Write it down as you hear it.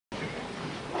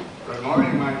Good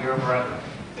morning, my dear brethren.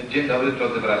 Dzień dobry,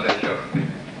 drodzy bracia i siostry.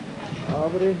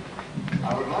 Dobry.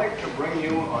 I would like to bring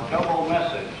you a double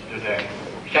message today.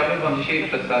 Chciałbym wam dzisiaj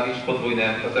przedstawić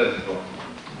podwójne poselstwo.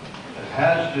 It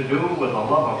has to do with a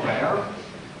love affair.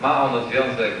 Ma ono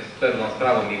związek z pewną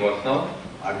sprawą miłosną.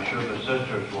 I'm sure the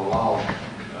sisters will all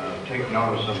take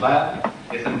notice of that.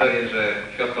 Jestem pewien, że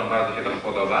siostrom bardzo się to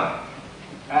spodoba.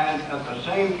 And at the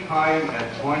same time,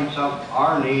 it points up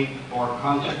our need for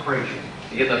consecration.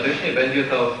 Jednocześnie będzie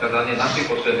to wskazanie naszej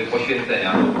potrzeby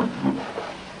poświęcenia.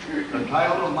 The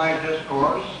title of my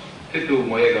discourse Tytuł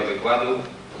mojego wykładu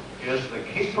is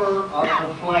The Keeper of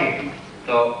the Flame.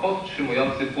 to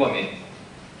Podtrzymujący płomień.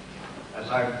 As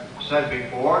I've said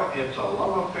before, it's a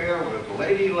love affair with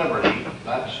Lady Liberty,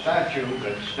 that statue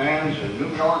that stands in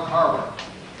New York Harbor.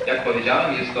 Jak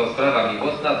powiedziałem, jest to sprawa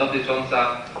miłosna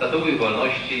dotycząca statuły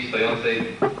wolności stojącej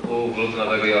u wrót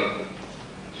Nowego Jorku.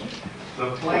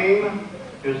 The flame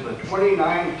is the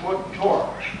 29-foot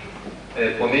torch,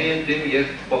 Płomieniem tym jest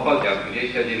pochodnia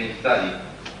 29 cali.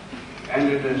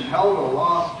 and it is held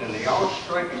aloft in the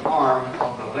outstretched arm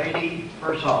of the lady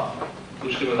herself.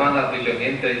 Utrzymywana w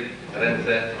wyciągniętej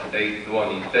ręce tej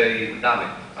dłoni, tej damy,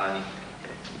 pani.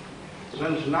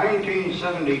 Since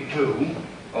 1972,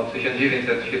 Od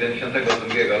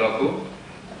 1972 roku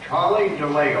Charlie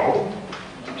DeLeo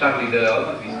Charlie DeLeo,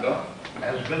 nazwisko,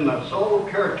 has been the sole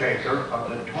caretaker of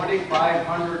the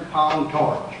 2,500-pound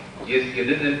torch. jest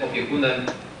jedynym opiekunem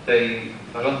tej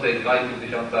ważącej 2,5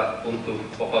 tysiąca funtów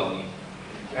pochodni.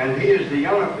 And he is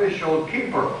the unofficial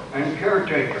keeper and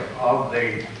caretaker of the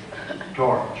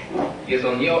torch. Jest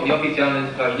on nieoficjalnym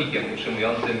strażnikiem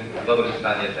utrzymującym w dobrym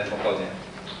stanie tę pochodnię.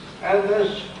 And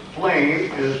this flame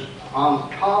is on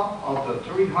top of the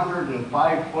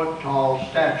 305-foot tall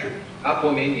statue. A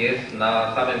płomień jest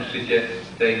na samym szczycie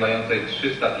tej mającej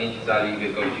 305 cali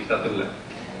wielkości statuły.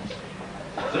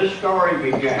 This story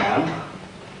began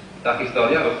Ta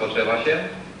historia rozpoczęła się,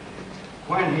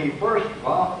 when he first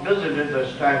visited the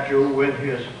statue with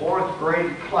his fourth grade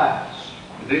class.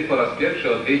 gdy po raz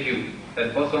pierwszy odwiedził ten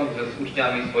posąg ze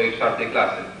uczniami swojej 4.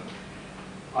 klasy.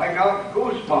 I got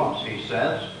goosebumps, he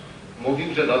says.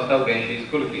 Mówił, że dostał gęsiej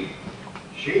skórki.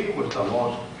 She was the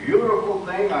most beautiful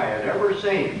thing I had ever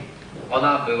seen,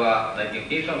 Ona była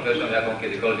najpiękniejszą rzeczą, jaką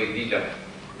kiedykolwiek widział,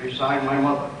 beside my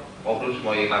mother. oprócz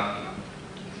mojej matki.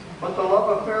 But the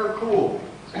love affair cooled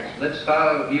Lecz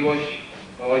ta miłość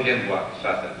oziębła z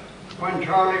czasem. when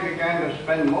Charlie began to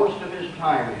spend most of his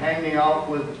time hanging out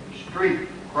with street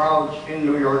crowds in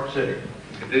New York City.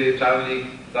 Gdy Charlie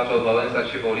zaczął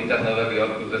wałęsać się po ulicach Nowego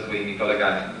Jorku ze swoimi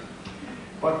kolegami.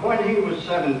 But when he was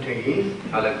 17,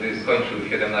 Ale gdy skończył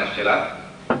 17 lat,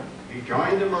 he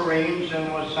joined the Marines and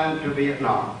was sent to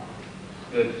Vietnam.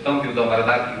 wstąpił do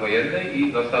marynarki wojennej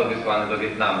i został wysłany do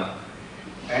Wietnamu.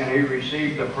 And he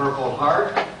received the Purple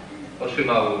Heart,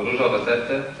 Otrzymał różowe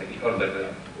serce, jakiś order,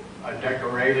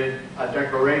 a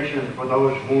decoration for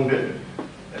those wounded.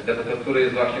 który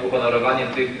jest właśnie uhonorowaniem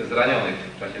tych zranionych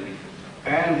w czasie bitwy.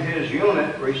 And his unit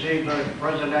received a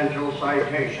presidential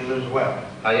citation as well.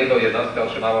 A jego jednostka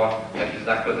otrzymała jakiś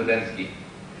znak prezydencki.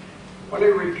 When he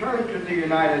returned to the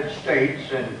United States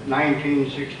in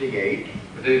 1968,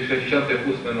 Gdy w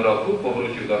 1968 roku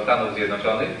powrócił do Stanów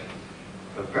Zjednoczonych,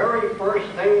 the very first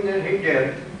thing that he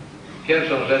did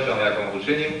pierwszą rzeczą, jaką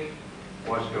uczynił,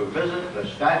 was to visit the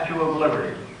Statue of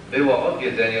Liberty. było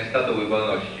odwiedzenie Statuły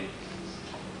Wolności.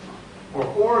 For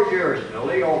 4 years,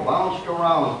 DeLeo bounced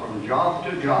around from job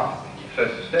to job. Przez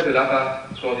 4 lata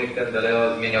człowiek ten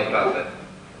DeLeo zmieniał pracę.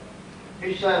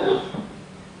 He says,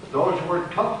 those were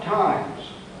tough times.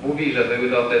 Mówi, że były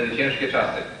to wtedy ciężkie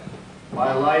czasy.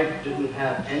 My life didn't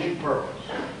have any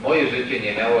purpose. Moje życie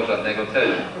nie miało żadnego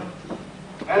celu.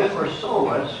 And for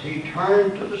solace, he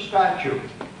turned to the statue.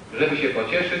 Żeby się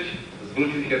pocieszyć,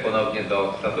 zwrócił się ponownie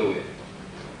do statuły.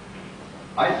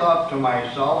 I thought to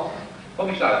myself,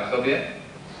 Pomyślałem sobie,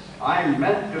 I'm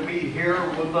meant to be here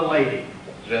with the lady.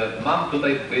 że mam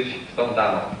tutaj być z tą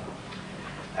damą.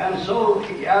 And so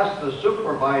he asked the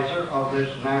supervisor of this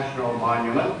national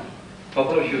monument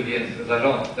Poprosił więc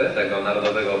zarządcę tego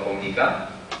narodowego pomnika,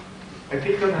 if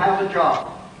he could have a job.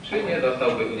 czy nie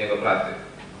dostałby u niego pracy.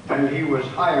 And he was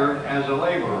hired as a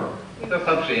laborer. I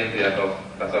został przyjęty jako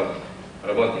pracownik,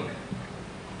 robotnik.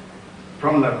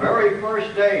 From the very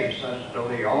first day, says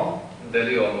DeLeo,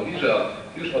 DeLeo mówi, że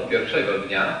już od pierwszego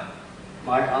dnia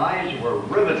my eyes were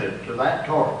riveted to that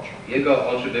torch. jego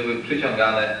oczy były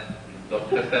przyciągane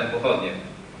przez tę pochodnię.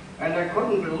 And I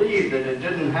couldn't believe that it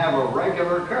didn't have a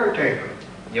regular caretaker.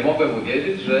 Nie mogłem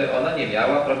uwierzyć, że ona nie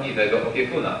miała prawdziwego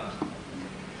opiekuna.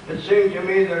 It seemed to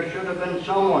me there should have been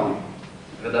someone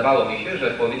Wydawało mi się,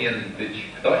 że powinien być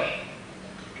ktoś,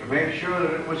 to make sure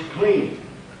that it was clean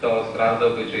Kto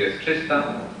sprawdzałby, czy jest czysta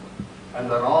and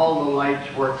that all the lights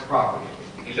worked properly.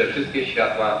 i że wszystkie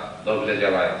światła dobrze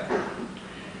działają.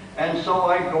 And so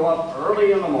I'd go up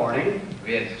early in the morning.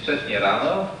 Więc wcześnie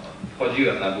rano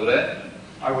wchodziłem na górę,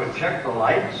 I would check the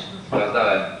lights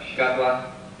sprawdzałem światła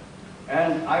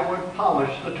and I would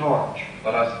polish the torch.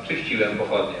 oraz czyściłem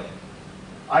pochodnie.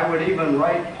 I would even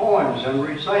write poems and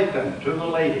recite them to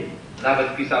the lady.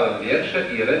 Nawet pisałem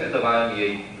wiersze i recytowałem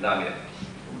jej damie.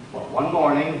 But one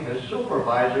morning his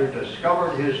supervisor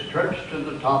discovered his trips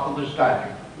to the top of the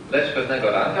statue. Lecz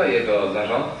pewnego ranka jego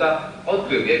zarządca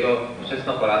odkrył jego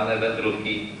wczesnoporanne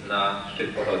wędrówki na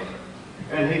szczyt pochodni.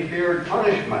 And he feared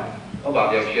punishment,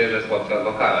 Obawiał się, że spotka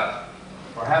go kara.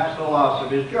 perhaps the loss of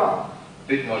his job.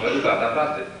 Być może utrata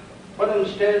pracy. But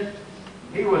instead,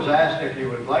 he was asked if he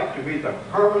would like to be the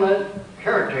permanent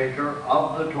caretaker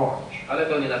of the torch. Ale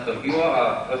to nie nastąpiło,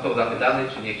 a został zapytany,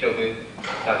 czy nie chciałby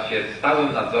stać się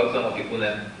stałym nadzorcą,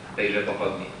 opiekunem tejże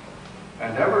pochodni.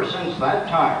 And ever since that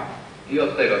time, I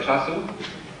od tego czasu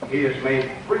he has made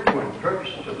frequent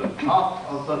trips to the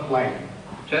top of the flame.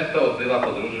 często odbywa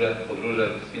podróże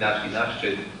wspinaczki na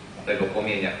szczyt tego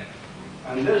płomienia.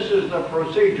 And this is the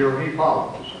procedure he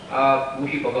follows. A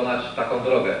musi pokonać taką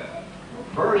drogę.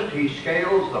 First, he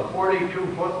scales the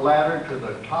 42-foot ladder to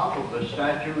the top of the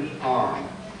statue's arm.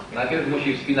 Najpierw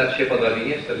musi wspinać się po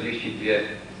drabinie 42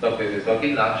 stopy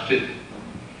wysokiej na szczyt.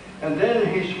 And then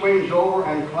he swings over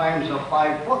and climbs a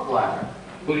 5-foot ladder.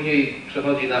 Później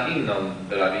przechodzi na inną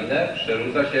drabinę,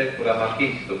 przerzuca się, która ma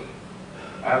 5 stóp.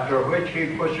 After which he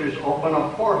pushes open a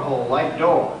porthole like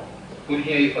door.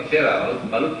 Później otwiera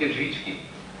malutkie drzwiczki.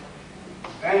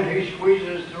 And he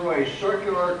squeezes through a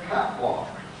circular catwalk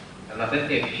A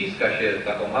następnie wciska się w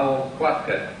taką małą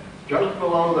kładkę just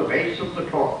below the base of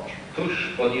the torch.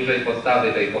 tuż poniżej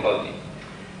podstawy tej pochodni.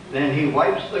 Then he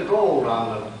wipes the gold on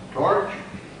the torch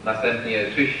Następnie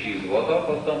czyści złoto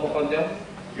pod tą pochodnią,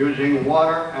 using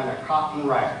water and a cotton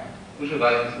rag.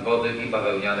 używając wody i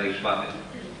bawełnianej szmaty.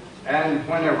 And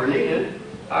whenever needed,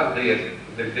 A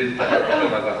gdy taka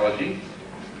potrzeba zachodzi,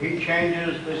 he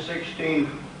changes the 16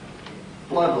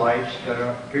 floodlights that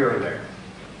appear there.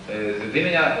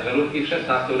 wymienia żarówki w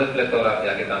 16 reflektorach,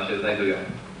 jakie tam się znajdują.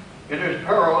 It is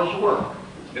perilous work.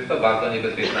 Jest to bardzo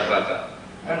niebezpieczna praca.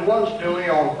 And once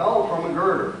DeLeo fell from a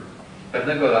girder.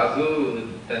 Pewnego razu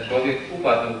ten człowiek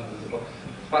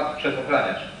spadł przez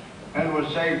ochraniacz And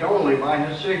was saved only by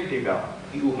his safety belt.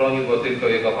 i uchronił go tylko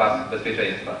jego pas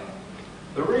bezpieczeństwa.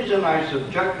 The reason I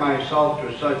subject myself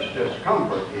to such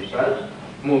discomfort, he says,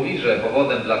 Mówi, że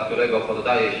powodem, dla którego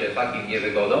poddaje się takim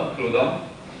niewygodom, trudom,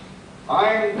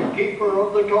 I'm the keeper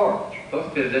of the torch. to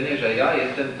stwierdzenie, że ja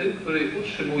jestem tym, który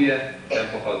utrzymuje tę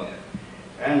pochodnię.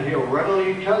 And he'll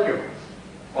readily tell you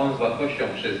On z łatwością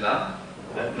przyzna,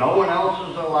 that no one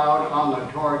else is allowed on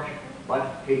the torch but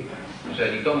he.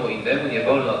 że nikomu innemu nie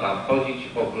wolno tam wchodzić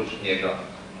oprócz niego.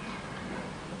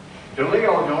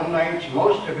 DeLeo donates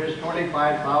most of his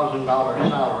 $25,000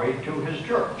 salary to his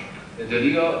church.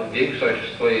 DeLeo większość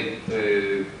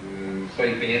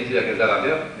swoich pieniędzy, jakie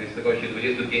zarabia, w wysokości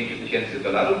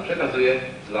 $25,000 przekazuje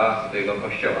dla swojego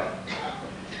kościoła.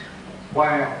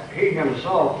 While he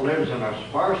himself lives in a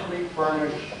sparsely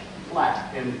furnished flat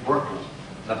in Brooklyn.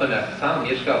 Natomiast sam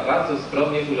mieszka w bardzo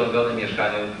skromnie urządzonym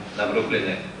mieszkaniu na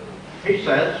Brooklynie. He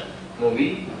says,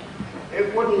 Mówi,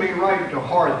 it wouldn't be right to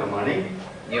hoard the money.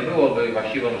 nie byłoby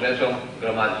właściwą rzeczą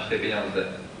gromadzić te pieniądze.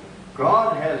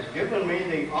 God has given me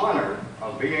the honor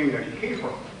of being the keeper.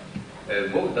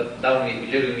 Bóg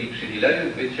udzielił mi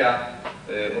przywileju bycia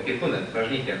opiekunem,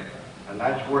 strażnikiem. And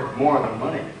that's worth more than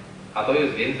money. A to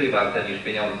jest więcej warte niż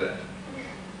pieniądze.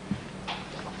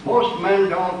 Most men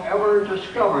don't ever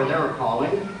discover their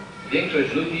calling.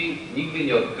 Większość ludzi nigdy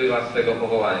nie odkryła swego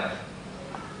powołania.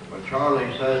 But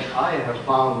Charlie says, I have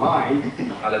found mine.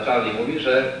 Ale Charlie mówi,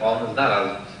 że on znalazł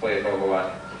swoje powołanie.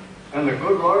 And the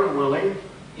good Lord willing,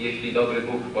 Jeśli dobry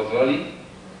Bóg pozwoli,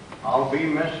 I'll be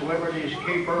Miss Liberty's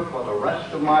keeper for the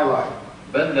rest of my life.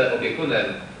 będę opiekunem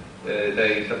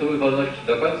tej statuły wolności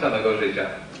do końca mego życia.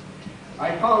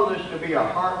 I found this to be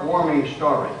a heartwarming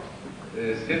story.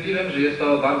 Stwierdziłem, że jest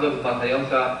to bardzo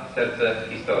wzmacniająca serce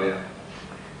historia.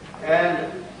 And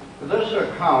this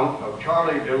account of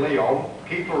Charlie DeLeo,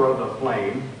 keeper of the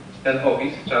flame, Ten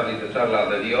opis Charlesa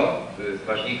DeLeo,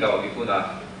 strażnika opiekuna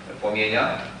płomienia,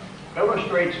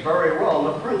 illustrates very well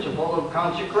the principle of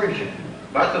consecration.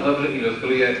 bardzo dobrze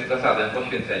ilustruje zasadę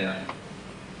poświęcenia.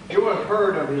 You have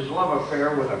heard of his love affair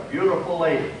with a beautiful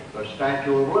lady, the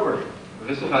Statue of Liberty.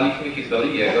 Wysłuchaliśmy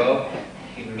historii jego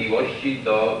miłości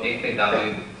do pięknej damy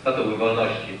Statuły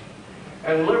Wolności.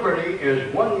 And liberty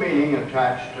is one meaning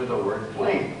attached to the word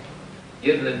flame.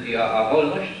 a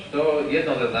wolność to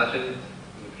jedno ze znaczeń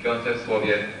tkwiące w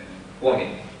słowie płomień.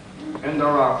 And there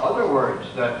are other words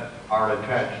that are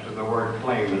attached to the word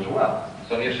flame as well.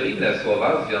 Są jeszcze inne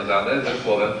słowa związane ze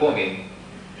słowem płomień.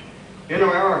 In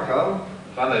America,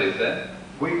 W Ameryce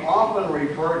we often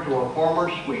refer to a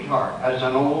former sweetheart as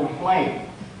an old flame.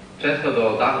 często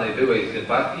o dawnej byłej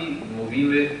sympatii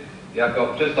mówimy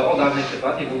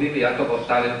jako o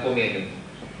starym płomieniu.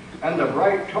 And the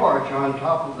bright torch on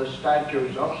top of the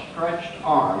statue's upstretched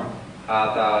arm A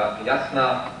ta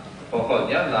jasna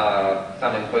pochodnia na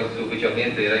samym końcu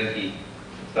wyciągniętej ręki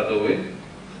statuły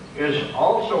is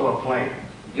also a flame,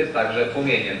 jest także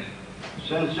płomieniem,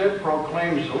 since it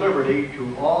proclaims liberty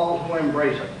to all who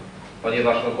embrace it.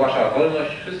 ponieważ ogłasza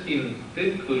wolność wszystkim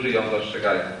tym, którzy ją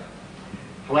dostrzegają.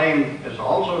 Flame is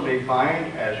also defined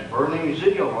as burning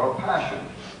zeal or passion.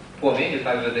 Płomień jest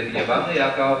także definiowany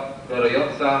jako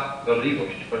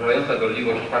pożerająca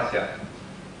gorliwość pasja.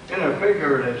 In a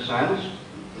figurative sense,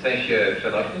 W sensie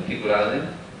przenośnym, figuralnym,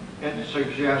 it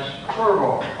suggests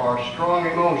fervor or strong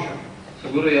emotion.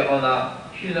 sugeruje ona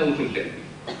silne uczucie.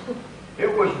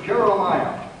 It was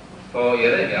Jeremiah To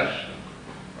Jeremiasz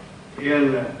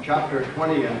in chapter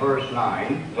 20 and verse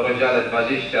 9 w rozdziale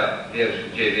 20,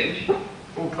 wiersz 9,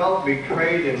 who felt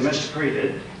betrayed and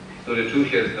mistreated, który czuł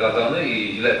się zdradzony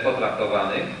i źle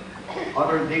potraktowany,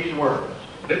 uttered these words,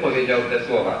 wypowiedział te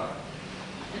słowa.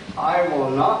 I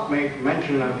will not make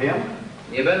mention of him,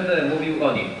 Nie będę mówił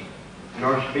o nim,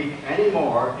 nor speak any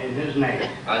more in his name.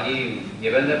 ani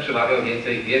nie będę przemawiał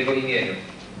więcej w jego imieniu.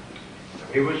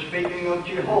 He was speaking of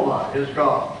Jehovah, his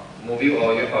God. Mówił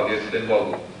o Jehowie, swym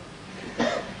Bogu.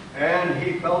 And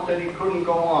he felt that he couldn't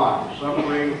go on,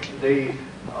 suffering the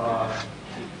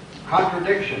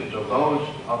contradictions of those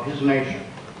of his nation.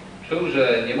 Czuł,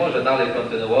 że nie może dalej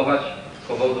kontynuować z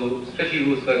powodu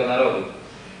sprzeciwu swego narodu.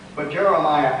 But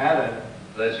Jeremiah added,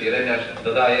 Lecz Jeremiasz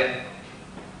dodaje,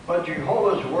 but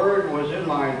Jehovah's word was in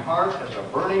my heart as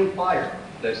a burning fire,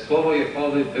 lecz słowo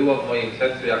Jehowy było w moim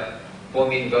sercu jak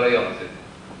płomień gorący.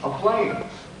 a flame,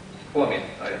 Płomień,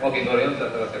 tak, ogień gorący, a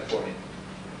teraz jak płomień.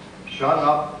 shut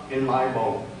up in my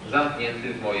bones.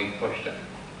 Zamknięty w moich kościach.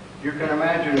 You can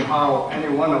imagine how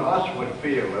any one of us would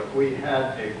feel if we had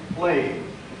a flame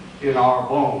in our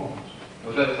bones.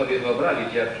 Możemy sobie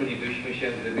wyobrazić, jak czulibyśmy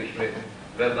się, gdybyśmy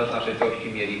wewnątrz naszej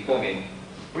kości mieli płomień.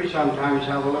 We sometimes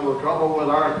have a little trouble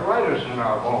with arthritis in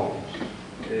our bones,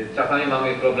 Czasami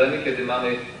mamy problemy, kiedy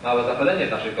mamy małe zapalenie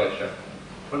w naszych kościach,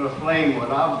 but a flame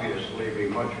would obviously be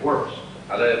much worse.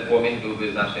 ale płomień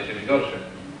byłby znacznie czymś gorszym.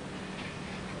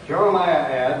 Jeremiah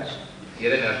adds,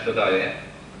 Jeremiasz dodaje,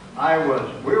 I was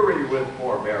weary with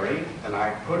forbearing, and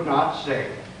I could not say.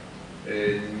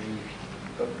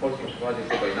 To w polskim przykładzie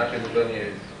chyba inaczej zupełnie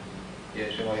jest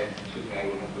jeszcze moje siódme, jak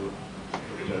można tu.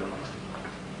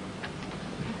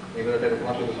 Nie będę tego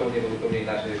tłumaczył dosłownie, bo zupełnie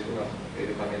inaczej jest u nas,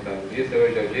 kiedy pamiętam. 20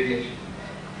 rozdział 9.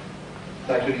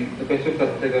 Tak, czyli końcówka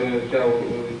tego rozdziału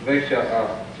 20, a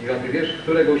 9 wiersz,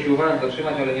 którego usiłowałem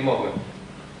dotrzymać, ale nie mogłem.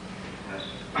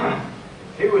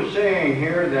 He was saying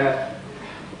here that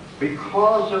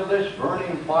because of this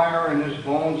burning fire in his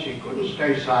bones, he couldn't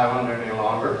stay silent any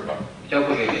longer. Chciał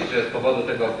powiedzieć, że z powodu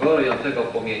tego gorującego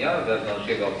płomienia wewnątrz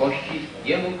jego kości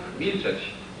nie mógł milczeć.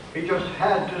 He just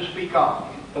had to speak up.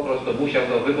 Po prostu musiał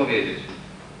to wypowiedzieć.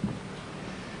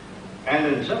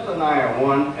 And in Zephaniah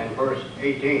 1 and verse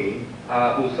 18,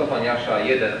 A u Sofoniasza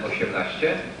 1:18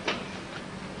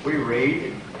 we read,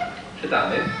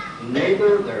 czytamy: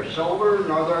 neither their silver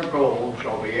nor their gold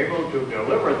shall be able to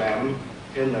deliver them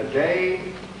in the day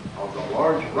of the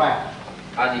Lord's wrath.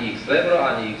 Ani ich srebro,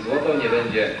 ani ich złoto nie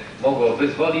będzie mogło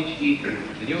wyzwolić ich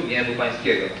w dniu gniewu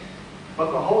pańskiego. But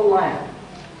the whole land,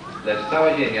 Lecz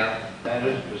cała ziemia, that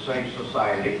is to say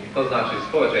society, to znaczy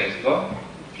społeczeństwo,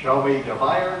 shall be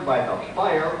devoured by the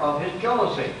fire of his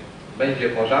jealousy. będzie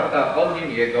pożarta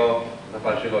ogniem jego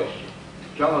zapalczywości.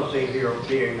 Jealousy here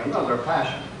being another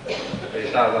passion.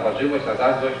 Ta zapalczywość, ta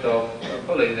zazdrość to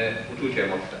kolejne uczucie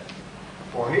mocne.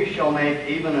 For he shall make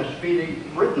even a speedy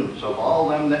riddance of all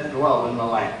them that dwell in the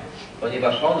land.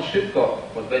 Ponieważ on szybko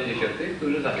pozbędzie się tych,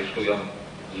 którzy zamieszkują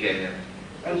ziemię.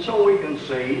 And so we can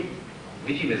see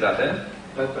Widzimy zatem,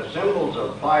 that the symbols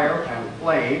of fire and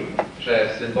flame, że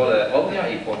symbole ognia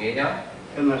i płomienia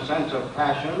in the sense of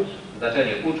passions, w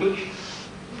znaczeniu uczuć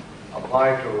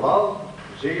apply to love,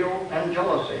 zeal, and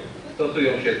jealousy,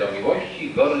 stosują się do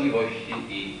miłości, gorliwości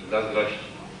i zazdrości,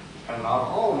 and not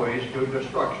always to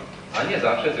destruction. a nie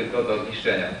zawsze tylko do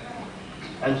zniszczenia.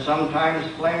 And sometimes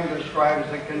flame describes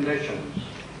the conditions,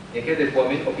 Niekiedy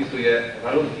płomień opisuje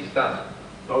warunki stanu,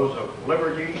 those of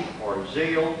liberty or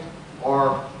zeal,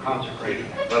 or consecration.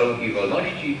 Warunki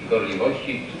wolności,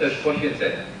 gorliwości, czy też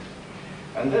poświęcenia.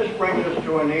 And this brings us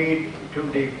to a need to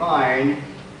define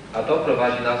A to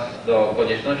prowadzi nas do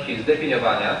konieczności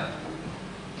zdefiniowania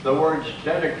the words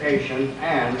dedication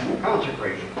and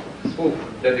consecration. słów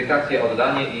dedykacja,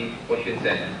 oddanie i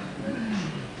poświęcenie.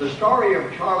 The story of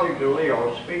Charlie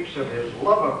DeLeo speaks of his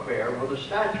love affair with a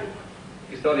statue.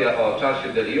 Historia o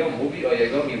Charlesie DeLeo mówi o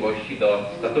jego miłości do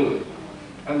statuły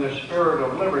And the spirit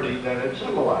of liberty that it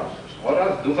symbolizes.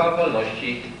 oraz ducha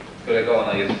wolności, którego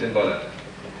ona jest symbolem.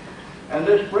 And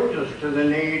this brings us to the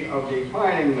need of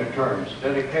defining the terms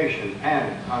dedication and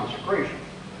consecration.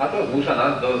 A to zmusza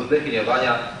nas do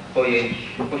zdefiniowania pojęć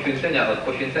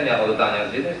poświęcenia oddania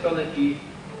z jednej strony i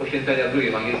poświęcenia z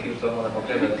drugiej. W angielskim są one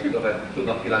pokrewne, trochę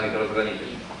trudno chwilami to rozgraniczyć.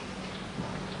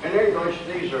 In English,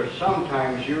 these are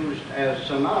sometimes used as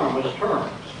synonymous terms.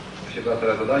 Się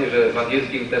teraz dodaje, że w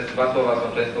angielskim te dwa słowa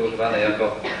są często używane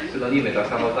jako synonimy, tak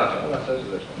samo znaczą. U nas też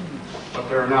zresztą. But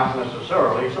they're not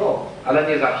necessarily so. Ale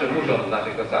nie zawsze muszą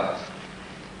znaczyć to samo.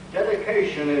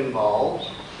 Dedication involves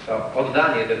To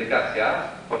oddanie, dedykacja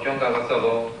pociąga za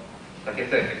sobą takie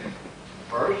cechy.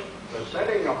 first the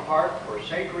setting apart for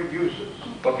sacred uses,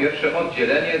 Po pierwsze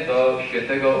oddzielenie do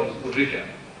świętego użycia.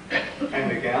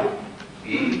 and again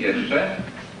I jeszcze,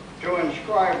 to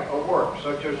inscribe a work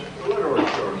such as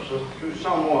literature to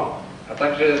someone, a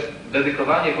także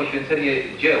dedykowanie,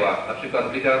 poświęcenie dzieła, na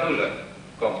przykład w literaturze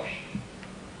komuś.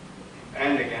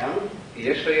 and again I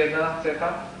jeszcze jedna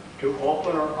cecha, to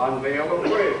open or unveil a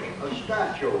bridge, a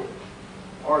statue,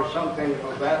 or something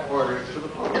of that order to the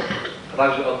public. a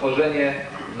także otworzenie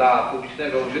dla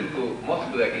publicznego użytku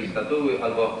mostu jakiejś statuły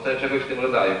albo czegoś w tym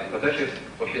rodzaju. To też jest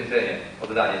poświęcenie,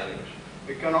 oddanie czegoś.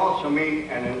 It can also mean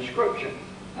an inscription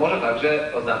Może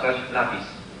także oznaczać napis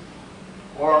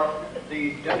or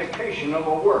the dedication of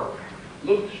a work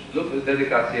lub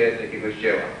dedykację jakiegoś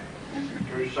dzieła,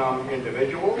 to some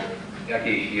individual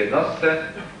jakiejś jednostce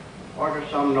or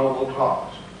to some noble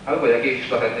cause. albo jakiejś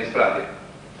szlachetnej sprawie.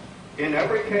 In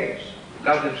every case, W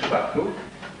każdym przypadku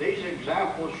these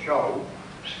examples show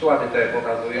przykłady te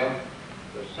pokazują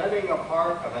the setting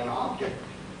apart of an object,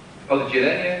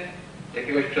 oddzielenie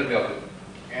jakiegoś przedmiotu,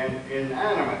 an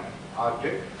inanimate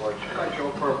object for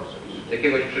special purposes.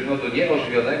 jakiegoś przedmiotu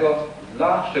nieożywionego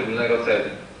dla szczególnego celu.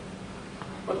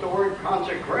 But the word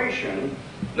consecration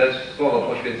Lecz słowo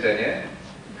poświęcenie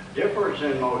differs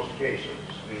in most cases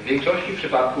w większości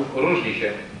przypadków różni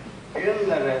się in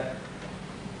that it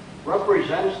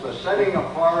represents the setting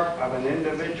apart of an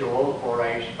individual for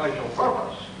a special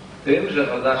purpose. tym,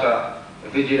 że oznacza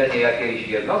wydzielenie jakiejś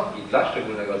jednostki dla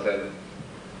szczególnego celu.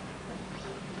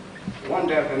 One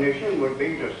definition would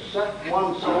be to set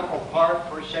oneself apart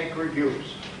for sacred use.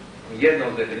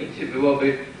 Jedną z definicji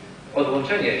byłoby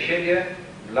odłączenie siebie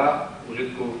dla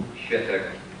użytku świętego.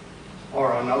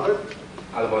 Or another,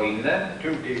 Albo inne, to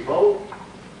devote,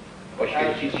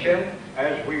 poświęcić się,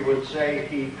 as we would say,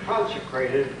 he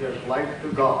consecrated his life to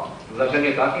God. w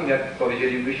znaczeniu takim, jak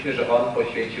powiedzielibyśmy, że on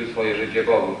poświęcił swoje życie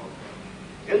Bogu.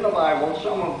 In the Bible,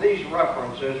 some of these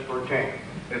references pertain.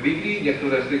 W Biblii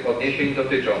niektóre z tych odniesień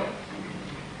dotyczą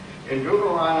In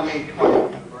Deuteronomy 20,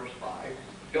 verse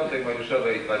 5, 5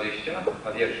 Mojżeszowej 20,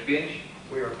 a wiersz 5,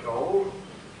 we are told,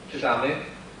 czytamy: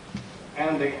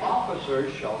 and the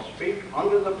officers shall speak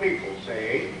unto the people,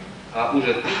 saying, a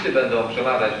urzędnicy będą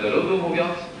przemawiać do ludu,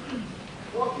 mówiąc: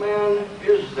 what man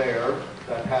is there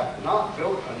that hath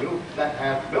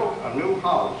built a new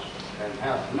house and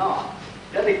hath not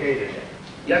dedicated it?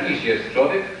 Jakiś jest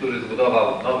człowiek, który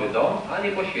zbudował nowy dom, a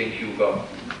nie poświęcił go.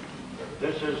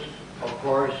 This is, of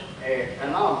course,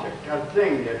 an object, a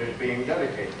thing that is being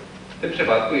dedicated. W tym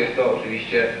przypadku jest to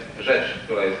oczywiście rzecz,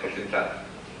 która jest poświęcana.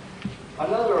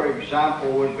 Another example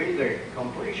would be the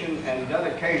completion and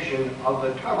dedication of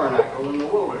the tabernacle in the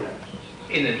wilderness.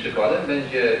 Innym przykładem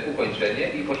będzie ukończenie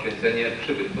i poświęcenie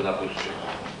przybytku na puszczy.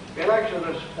 In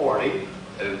Exodus 40,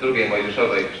 W 2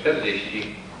 Mojżeszowej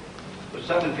 40, the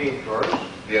 17th verse,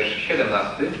 wiersz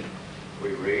 17, we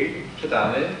read,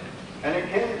 czytamy: and it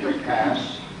came to pass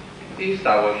i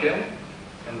stało się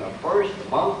in the first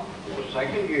month of the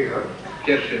second year, w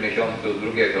pierwszym miesiącu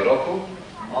drugiego roku,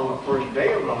 on the first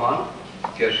day of the month,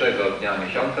 pierwszego dnia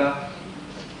miesiąca,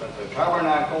 that the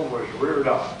tabernacle was reared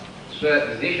up. że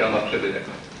zniesiono przybytek.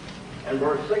 And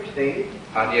verse 16,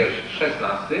 A wiersz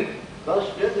 16, thus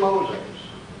did Moses,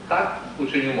 tak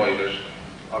uczynił Mojżesz.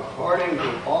 according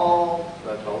to all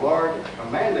that the Lord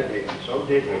commanded him, so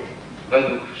did he.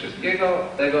 Według wszystkiego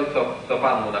tego, co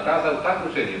Pan mu nakazał, tak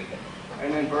uczynił.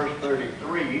 And in verse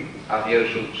 33, A w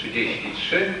wierszu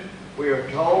 33 we are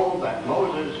told that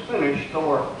Moses finished the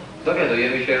work.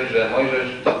 dowiadujemy się, że Mojżesz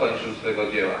dokończył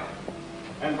swego dzieła.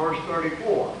 And verse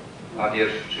 34. A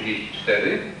wiersz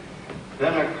 34.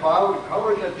 Then a cloud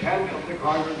covered the tent of the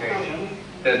congregation,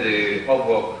 Wtedy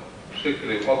obłok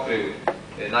okrył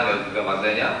namiot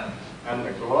zgromadzenia, and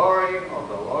the glory of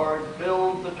the Lord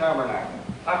filled the tabernacle.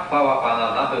 a chwała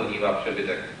Pana napełniła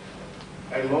przybytek.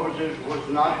 And Moses was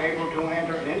not able to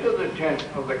enter into the tent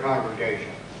of the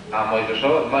congregation, A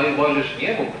Mojżesz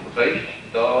nie mógł wejść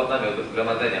do namiotu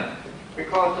zgromadzenia,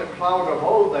 because the cloud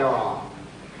abode thereon,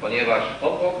 ponieważ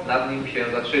obłok nad nim się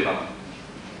zatrzymał,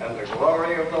 and the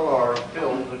glory of the Lord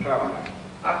filled the tabernacle.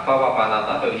 a chwała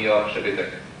Pana napełniła przybytek.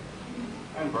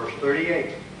 And verse 38.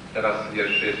 Teraz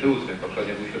wiersz 38,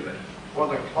 poprzednio był 7. For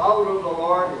the cloud of the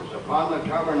Lord was upon the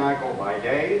tabernacle by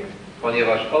day,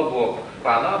 Ponieważ obłok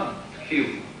Pana tkwił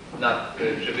nad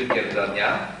przybytkiem za dnia,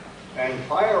 and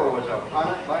fire was upon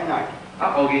it by night,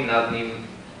 a ogień nad nim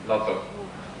nocą,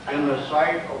 in the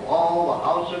sight of all the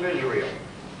house of Israel,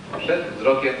 przed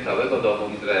wzrokiem całego domu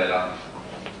Izraela,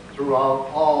 throughout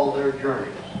all their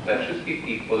journeys. we wszystkich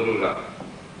ich podróżach.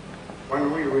 When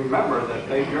we remember that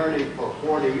they journeyed for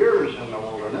 40 years in the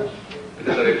wilderness,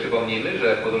 Gdy sobie przypomnimy,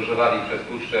 że podróżowali przez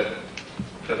puszczę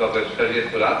przez okres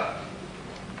 40 lat,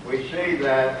 we see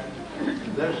that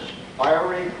this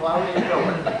fiery, cloudy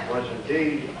pillar was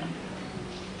indeed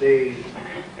the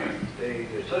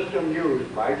system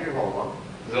used by Jehovah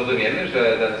zrozumiemy,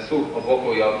 że ten słup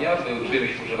obłoku i ognia był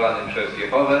czymś używanym przez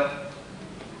Jehowę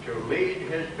to lead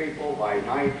his people by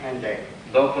night and day.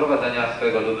 do prowadzenia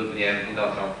swego ludu dniem i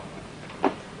nocą.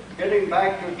 Getting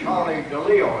back to Charlie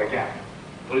DeLeo again,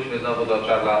 Wróćmy znowu do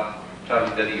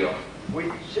Charlie DeLeo. we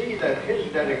see that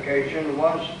his dedication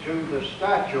was to the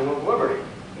Statue of Liberty.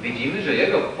 Widzimy, że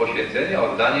jego poświęcenie,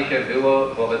 oddanie się było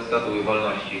wobec statuły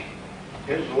wolności.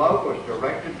 His love was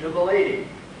directed to the lady,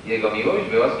 Jego miłość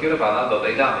była skierowana do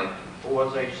tej damy, who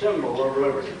was a symbol of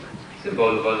liberty.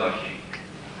 symbolu wolności.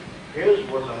 His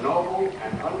was a noble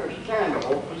and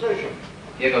understandable position.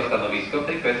 Jego stanowisko w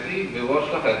tej kwestii było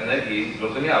szlachetne i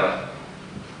zrozumiałe.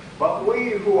 But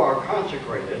we who are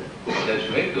consecrated,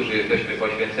 Lecz my, którzy jesteśmy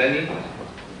poświęceni,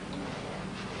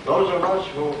 those of us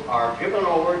who are given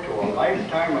over to a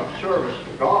lifetime of service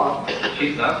to God,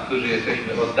 ci z nas, którzy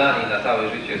jesteśmy oddani na całe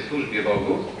życie służbie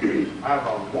Bogu, have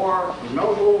a more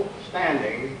noble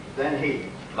standing than he.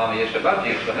 mamy jeszcze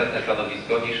bardziej szlachetne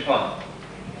stanowisko niż on.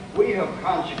 We have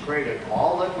consecrated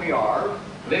all that we are,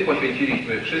 My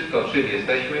poświęciliśmy wszystko, czym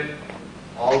jesteśmy,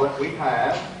 all that we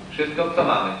have, wszystko, co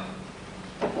mamy,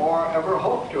 or ever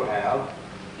hope to have,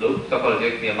 lub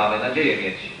cokolwiek nie mamy nadzieję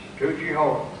mieć. to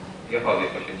Jehovah. Jehowie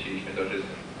poświęciliśmy to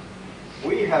wszystko.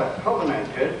 We have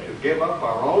covenanted to give up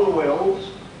our own wills,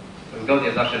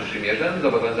 Zgodnie z naszym przymierzem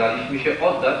zobowiązaliśmy się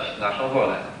oddać naszą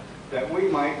wolę, that we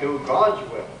might do God's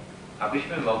will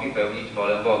abyśmy mogli pełnić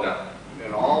wolę Boga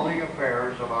in all the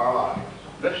affairs of our lives.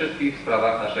 we wszystkich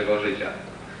sprawach naszego życia.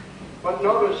 But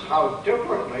notice how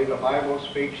differently the Bible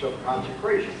speaks of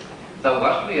consecration.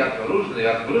 Zauważmy, jak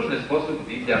w różny sposób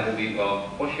Biblia mówi o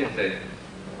poświęceniu.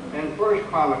 In 1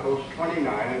 Chronicles 29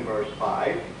 and verse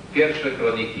 5, Pierwsze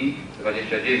Kroniki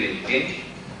 29:5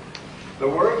 the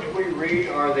words we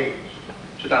read are these.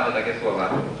 czytamy takie słowa.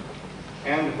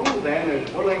 And who then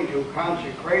is willing to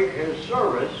consecrate his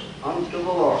service unto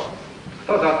the Lord?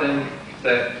 Kto zatem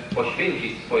chce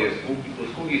poświęcić swoje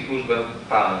usługi służbę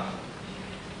Panu?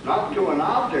 Not to an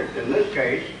object in this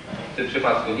case, W tym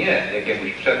przypadku nie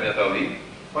jakiemuś przedmiotowi,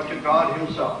 but to God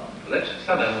himself. lecz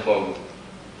samemu Bogu.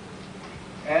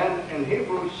 And in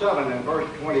Hebrews 7 and verse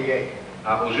 28,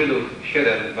 A u Żydów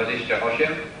 7:28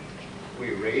 we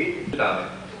read, czytamy.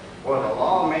 For the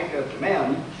law maketh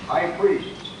men high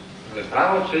priests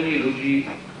Prawo czyni ludzi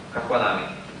kapłanami,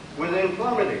 with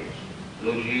infirmities,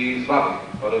 ludzi słabych,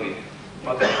 chorobliwych.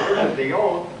 but the word of the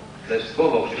oath, Lecz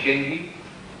słowo przysięgi,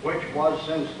 which was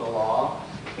since the law,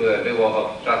 które było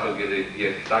od czasu, kiedy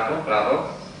jest taką prawo,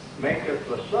 maketh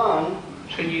the Son,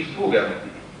 czyni sługę,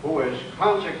 who is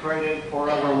consecrated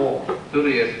forevermore. który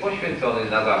jest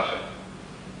poświęcony na zawsze.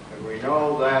 And we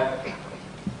know that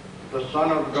the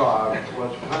Son of God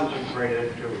was consecrated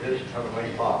to his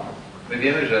heavenly Father. My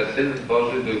wiemy, że Syn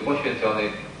Boży był poświęcony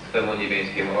swemu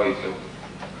niebieskiemu Ojcu.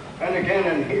 And again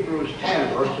in Hebrews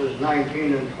 10, verses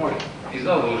 19 and 20. I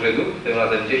znowu Żydów, tym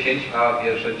razem 10, a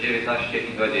wiersze 19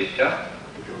 i 20.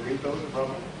 Would you read those,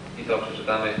 brother? I to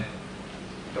przeczytamy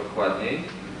dokładniej.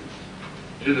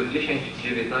 Żydów 10,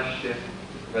 19,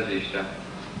 20.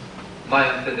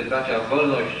 Mając wtedy bracia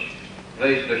wolność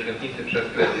wejść do świętnicy przez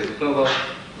krew Jezusową,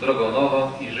 drogą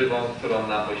nową i żywą, którą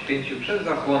nam poświęcił przez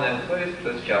zasłonę, to jest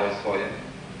przez ciało swoje.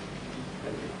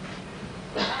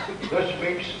 This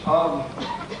speaks of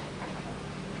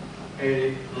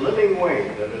a living way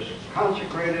that is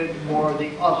consecrated for the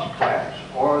us class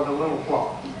or the little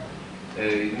flock.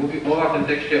 Mowa w tym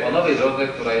tekście o nowej drodze,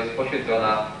 która jest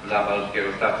poświęcona dla malutkiego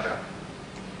statka.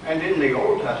 And in the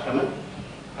Old Testament,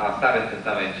 A w Starym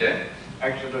Testamencie,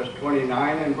 Exodus 29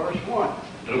 and verse 1,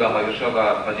 druga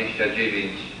Mojżeszowa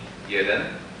 29:1,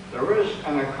 there is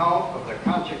an account of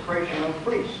the consecration of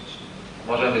priests.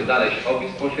 możemy znaleźć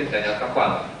opis poświęcenia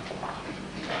kapłanów.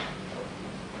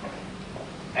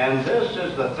 And this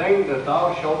is the thing that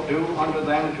thou shalt do unto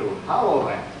them to hallow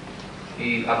them,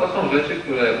 A to są rzeczy,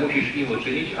 które musisz im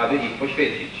uczynić, aby ich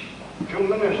poświęcić, to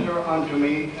minister unto me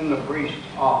in the priest's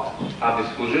office. aby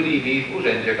służyli mi w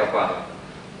urzędzie kapłanów.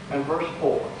 And verse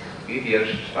 4, I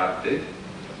wiersz 4.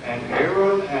 and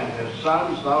Aaron and his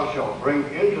sons thou shalt bring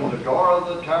into the door of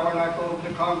the tabernacle of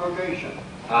the congregation,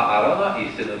 A Arona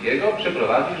i synów jego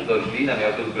przyprowadzisz do drzwi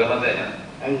namiotu zgromadzenia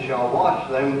and shall wash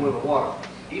them with water.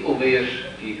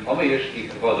 i omyjesz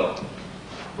ich wodą.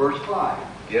 Verse 5,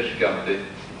 Wiersz 5.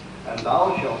 and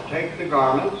thou shalt take the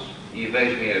garments I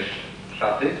weźmiesz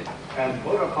szaty and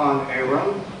put upon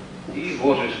Aaron i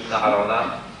włożysz na Arona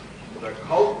the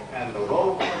coat and the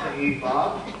robe of the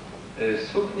ephod,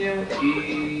 suknię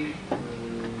i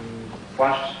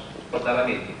płaszcz pod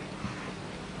naramiennik.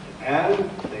 and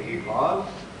the ephod,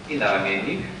 I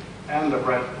naramiennik and the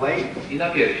breastplate, i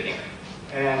napierśnik.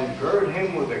 and gird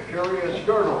him with the curious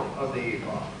girdle of the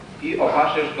ephod. I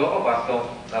opaszesz go opaską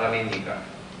naramiennika.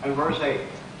 And verse 8,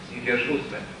 I wiersz 8.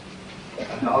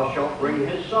 and thou shalt bring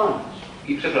his sons,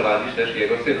 I przeprowadzisz też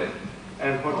jego synów.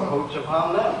 and put coats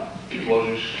upon them. I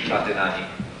włożysz szaty na nich.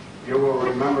 You will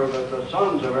remember that the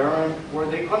sons of Aaron were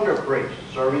the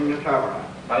under-priests serving the tabernacle.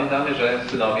 Pamiętamy, że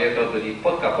synowie to byli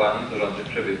podkapłani służący w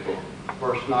przybytku.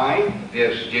 Verse 9,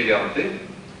 Wiersz 9.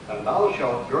 and thou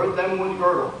shalt gird them with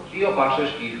girdles, I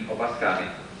opaszesz ich opaskami.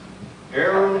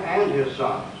 Aaron and his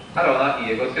sons. Arona i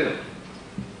jego synów.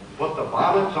 Put the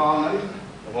bonnets on them,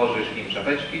 Włożysz im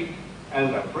szapeczki and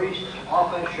the priest's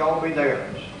office shall be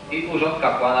theirs, i urząd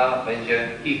kapłana będzie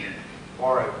ich,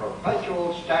 for a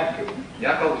perpetual statute.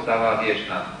 jako ustawa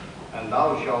wieczna. And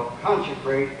thou shalt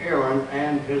consecrate Aaron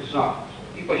and his sons.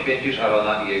 I poświęcisz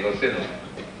Arona i jego synów.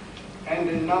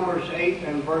 And in Numbers 8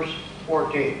 and verse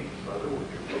 14, brother, would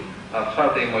you please? A w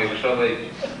 4 Mojżeszowej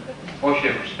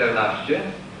 8:14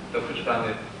 to przeczytamy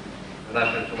w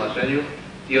naszym tłumaczeniu.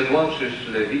 I odłączysz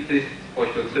Lewity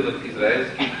spośród synów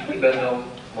izraelskich i będą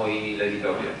moimi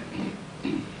Lewitowie.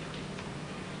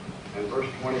 And verse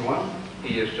 21,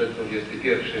 I jeszcze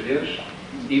 21 wiersz.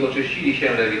 I oczyścili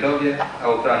się Lewitowie, a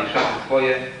uprali szaty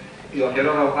swoje i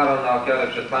ofiarował Aaron na ofiarę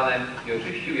przed Panem i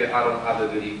oczyścił je Aaron, aby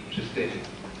byli czystymi.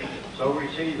 so we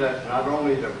see that not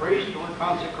only the priests were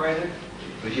consecrated,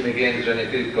 Widzimy więc, że nie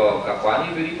tylko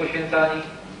kapłani byli poświęcani,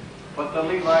 but the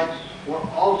Levites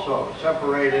were also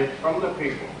separated from the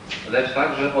people lecz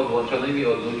także odłączonymi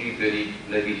od ludzi byli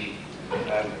Lewici.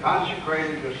 and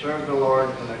consecrated to serve the Lord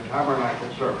in the tabernacle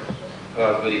service.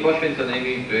 Oraz byli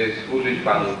poświęconymi, by służyć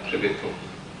Panu w przybytku.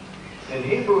 In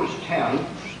Hebrews 10,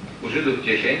 U Żydów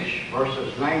 10, verses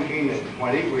 19 and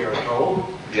 20, we are told,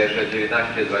 wiersze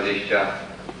 19-20,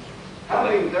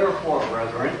 having therefore,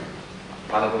 brethren,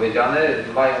 Panu powiedziane,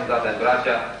 mają zatem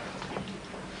bracia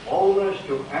boldness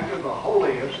to enter the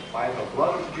holiest by the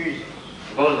blood of Jesus,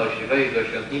 wolność wejść do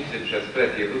świątnicy przez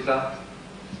krew Jezusa,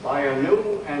 by a new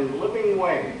and living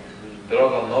way,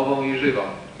 drogą nową i żywą,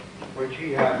 which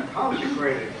he hath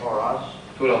consecrated for us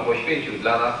którą poświęcił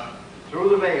dla nas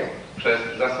through the veil, przez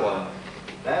zasłonę,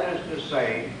 that is to say,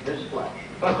 his flesh.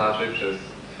 to znaczy przez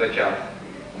swe ciało.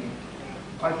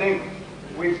 I think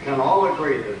we can all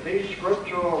agree that these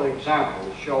scriptural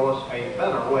examples show us a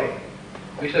better way.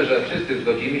 Myślę, że wszyscy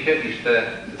zgodzimy się, iż te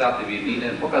cytaty biblijne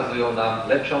pokazują nam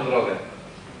lepszą drogę.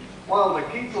 While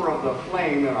the keeper of the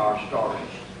flame in our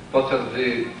stories Podczas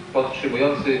gdy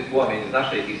podtrzymujący płomień z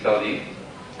naszej historii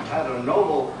had a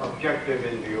noble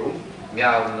objective in view,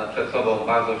 miał przed sobą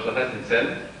bardzo szlachetny cel,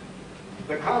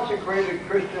 the consecrated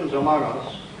Christians among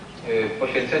us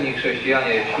poświęceni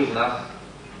chrześcijanie wśród nas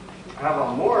have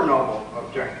a more noble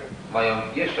objective. mają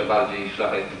jeszcze bardziej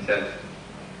szlachetny cel.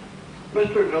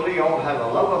 Mr. DeLeo had a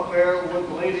love affair with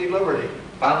Lady Liberty,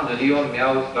 Pan de Lyon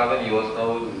miał sprawę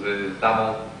miłosną z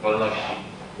damą wolności,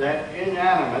 that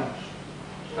inanimate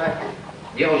statue.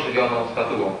 nieożywioną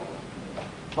statuą.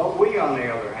 But we, on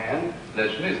the other hand,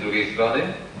 Lecz my z drugiej strony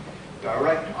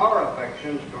direct our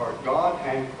affections toward God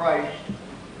and Christ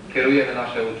kierujemy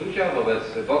nasze uczucia wobec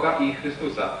Boga i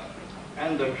Chrystusa,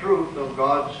 and the truth of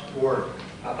God's Word.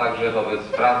 a także wobec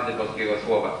prawdy Boskiego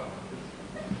Słowa.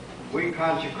 We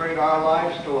consecrate our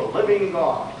lives to a living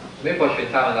God My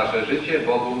poświęcamy nasze życie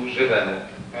Bogu żywemu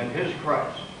and His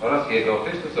Christ. oraz Jego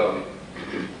Chrystusowi.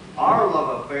 Our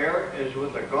love affair is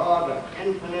with the God of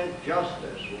infinite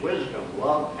justice, wisdom,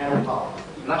 love, and power.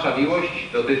 Nasza miłość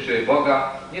dotyczy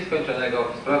Boga nieskończonego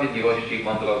w sprawiedliwości,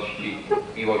 mądrości,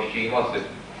 miłości i mocy.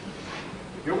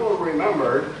 You will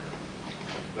remember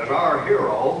that our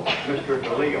hero, Mr.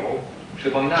 DeLeo,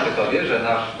 Przypominamy sobie, że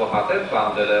nasz bohater,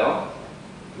 pan DeLeo,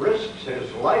 risks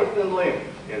his life and limb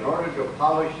in order to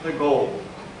polish the gold.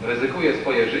 ryzykuje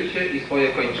swoje życie i swoje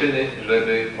kończyny,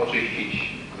 żeby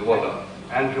oczyścić złoto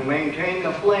And to maintain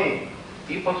the flame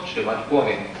i podtrzymać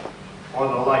płomień, or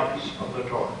the lights of the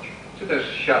torch. czy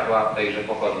też światła tejże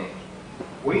pochodni.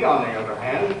 We, on the other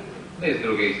hand, My z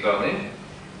drugiej strony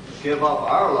give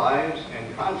up our lives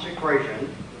in consecration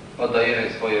oddajemy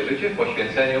swoje życie w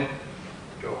poświęceniu,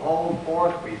 to hold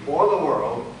forth before the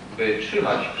world by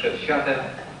trzymać przed światem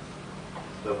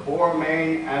the four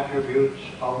main attributes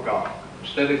of God.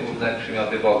 4 główne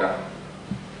przymioty Boga.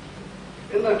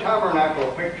 In the tabernacle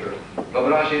picture, W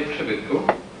obrazie przybytku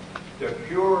the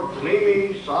pure,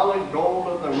 gleaming, solid gold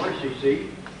of the mercy seat,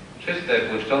 czyste,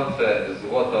 błyszczące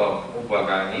złoto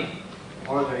ubłagalni,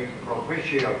 or the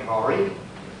propitiatory,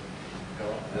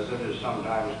 as it is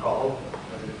sometimes called,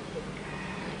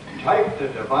 type the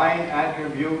divine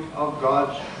attribute of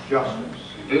God's justice.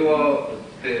 było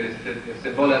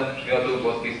symbolem przymiotu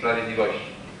boskiej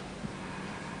sprawiedliwości.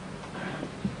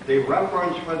 The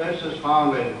reference for this is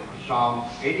found in Psalm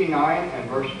 89 and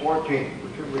verse 14.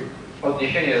 Would you read?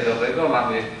 Odniesienie do tego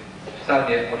mamy w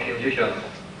psalmie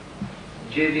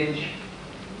 89,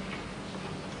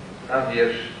 a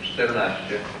wiersz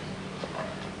 14.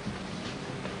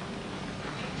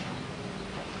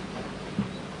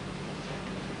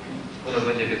 U nas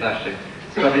będzie 15.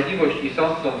 Sprawiedliwość i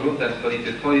sąd są gruntem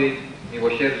stolicy Twojej,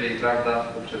 miłosierdzie i prawda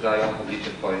uprzedzają oblicze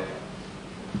Twoje.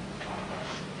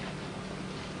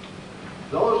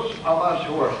 Those of us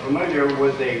who are familiar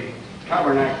with the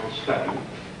tabernacle study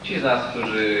Ci z nas,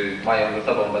 którzy mają ze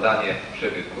sobą badanie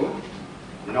przybytku,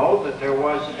 know that there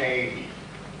was a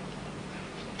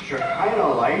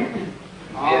Shekinah light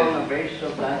on the base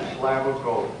of that slab of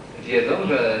gold. wiedzą,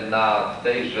 że na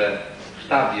tejże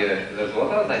sztabie ze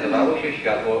złota znajdowało się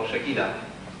światło Szekina.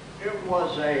 It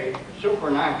was a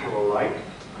supernatural light,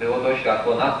 Było to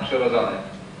światło nadprzyrodzone.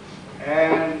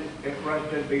 and it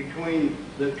rested between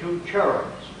the two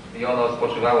cherubs. I ono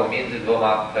spoczywało między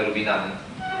 2 cherubinami.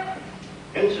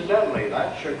 Incidentally,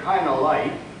 that Shekinah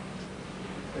light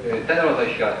Ten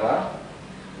rodzaj światła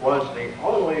was the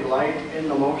only light in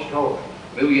the Most Holy.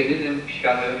 był jedynym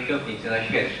światłem w świątnicy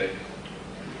Najświętszej.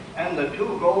 And the two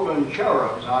golden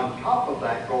cherubs on top of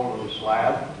that golden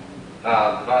slab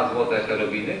A 2 złote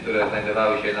cherubiny, które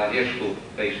znajdowały się na wierzchu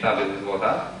tej sztaby ze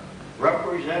złota,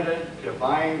 represented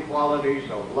divine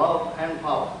qualities of love and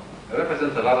power,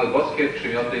 reprezentowały boskie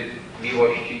przymioty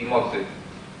miłości i mocy,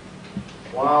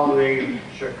 while the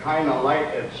Shekinah light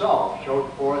itself showed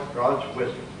forth God's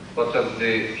wisdom. podczas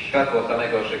gdy światło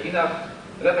samego Szekina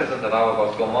reprezentowało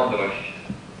boską mądrość.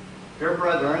 Dear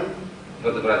brethren,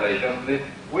 Drodzy bracia i siostry,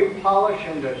 we polish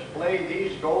and display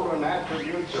these golden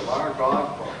attributes of our God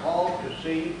for all to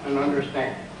see and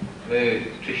understand. my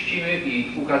czyścimy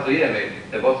i ukazujemy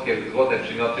te boskie złote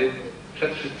przymioty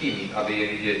przed wszystkimi, aby je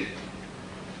widzieli.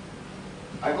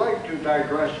 I'd like to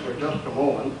digress for just a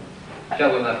moment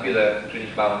Chciałbym na chwilę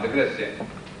uczynić małą dygresję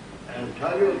and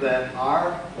tell you that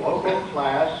our local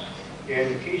class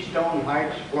in Keystone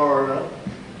Heights, Florida,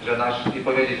 i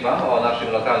powiedzieć Wam o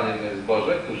naszym lokalnym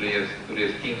zborze, który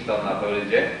jest Kingston na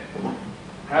Florydzie,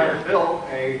 have built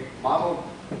a model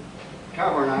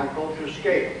tabernacle to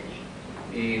scale.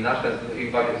 i nasz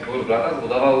zbór brata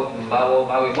zbudował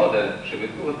mały model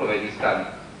przybytku w odpowiedniej skali.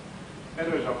 It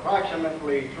is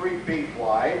approximately 3 feet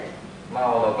wide Ma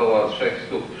on około 3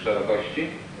 stóp szerokości,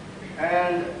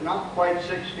 and not quite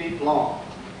 6 feet long.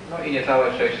 no i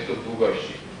niecałe 6 stóp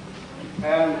długości.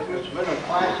 And it's been a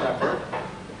class effort.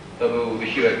 To był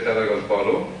wysiłek całego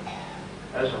zboru.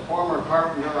 As a former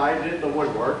carpenter, I did the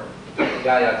woodwork,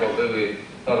 Ja jako były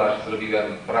stolarz zrobiłem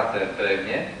pracę w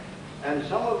drewnie, and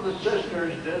some of the sisters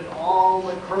did all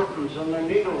the curtains and the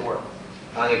needlework.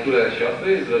 a niektóre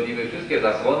siostry zrobiły wszystkie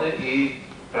zasłony i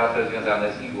prace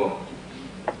związane z igłą.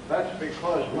 That's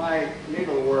because my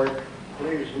needlework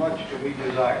leaves much to be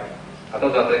desired. A to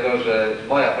dlatego, że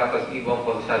moja praca z igłą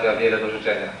pozostawia wiele do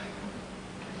życzenia.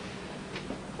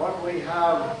 But we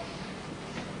have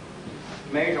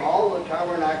made all the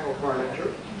tabernacle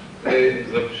furniture.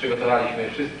 Przygotowaliśmy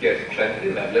wszystkie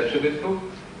sprzęty, meble przybytku.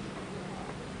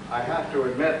 I have to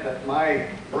admit that my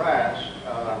brass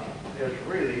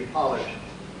is really polished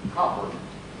copper.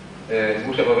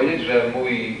 Muszę powiedzieć,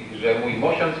 że mój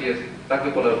mosiąc jest tak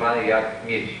wypolerowany jak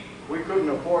miedź. We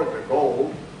couldn't afford the gold,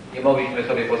 Nie mogliśmy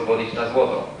sobie pozwolić na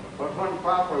złoto, But when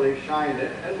properly shined,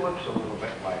 it looks a little bit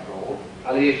like gold.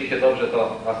 Ale jeśli się dobrze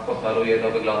to was posmaruje,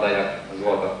 to wygląda jak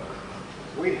złoto.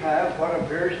 We have what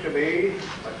appears to be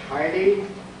a tiny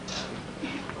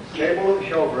table of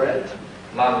showbread.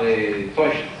 Mamy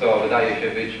coś, co wydaje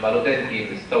się być maluteńkim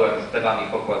stołem z chlebami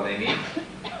pokładnymi.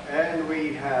 And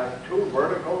we have two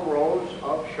vertical rows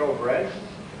of showbread.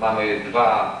 Mamy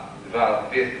dwa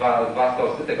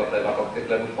stosy tego chleba, tych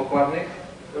chlebów pokładnych.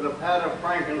 With a pat of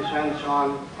frankincense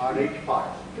on each pot.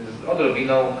 Z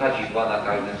odrobiną kadzidła na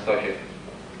każdym stosie.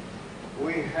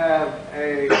 We have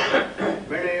a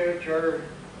miniature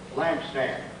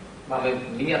lampstand. Mamy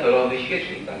miniaturowy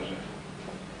świecznik także.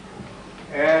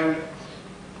 And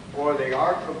for the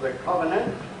Ark of the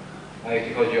Covenant, A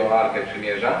jeśli chodzi o Arkę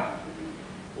Przymierza,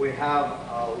 we have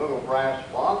a little brass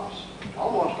box,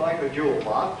 almost like a jewel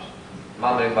box.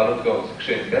 mamy malutką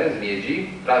skrzynkę z miedzi,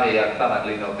 prawie jak ta na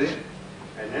klejnoty.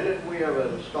 And in it we have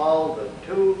installed the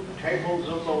two tables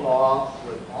of the law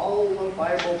with all the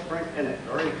Bible print in it,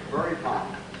 very fine.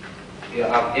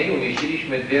 A w niej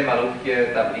umieściliśmy dwie malutkie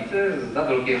tablice z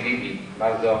nadrukiem Biblii,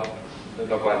 bardzo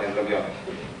dokładnie zrobione.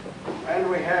 And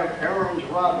we have Aaron's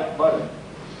rod that budded.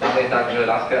 Mamy także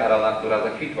laskę Arona, która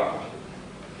zakwitła,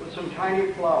 With some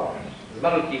tiny flowers. z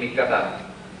malutkimi kwiatami.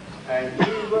 And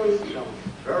even some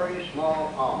very small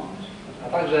palms.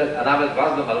 A nawet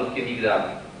bardzo malutkie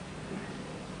migdały.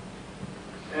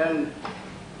 And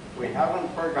we haven't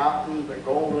forgotten the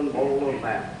golden bowl of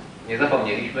manna. Nie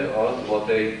zapomnieliśmy o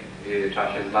złotej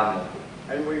czasie z manną.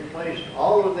 And we placed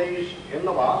all of these in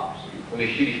the box.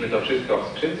 Umieściliśmy to wszystko w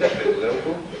skrzynce, w pudełku.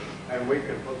 And we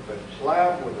could put the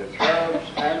slab with the cherubs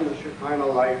and the Shekinah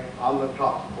light on the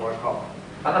top for a cover.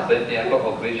 A następnie jako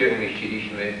okrycie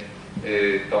umieściliśmy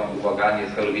to ubłaganie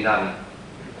z cherubinami.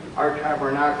 Our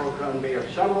tabernacle can be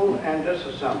assembled and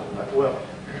disassembled at will.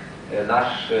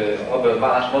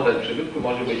 Nasz model przybytku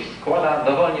może być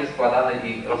dowolnie składany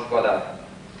i rozkładany.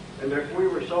 And if we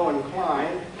were so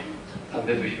inclined, A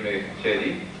gdybyśmy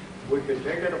chcieli, we could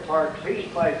take it apart piece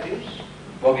by piece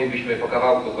moglibyśmy po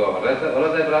kawałku go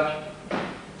rozebrać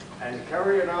and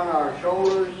carry it on our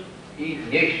shoulders i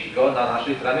nieść go na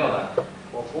naszych ramionach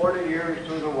for 40 years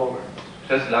through the wilderness.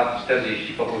 przez lat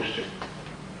 40 po puszczy.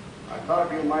 I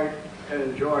thought you might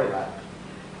enjoy that.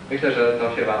 Myślę, że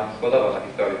to się wam spodoba, ta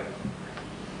historia.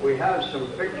 We have some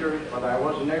pictures, but I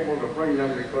wasn't able to bring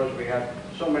them because we had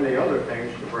so many other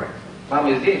things to bring.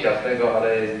 Mamy zdjęcia z tego, ale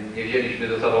nie wzięliśmy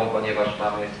ze sobą, ponieważ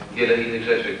mamy wiele innych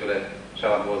rzeczy, które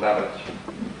trzeba było zabrać.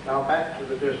 Now back to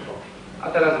the discourse. A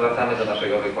teraz wracamy do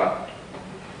naszego wykładu.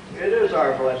 It is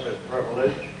our blessed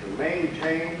privilege to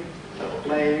maintain the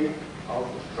flame of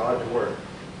God's Word.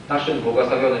 Naszym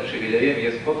błogosławionym przywilejem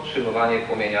jest podtrzymywanie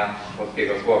płomienia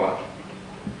Boskiego Słowa.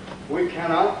 We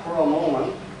cannot for a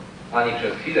moment Ani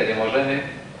przez chwilę nie możemy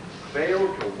fail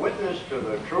to witness to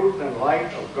the truth and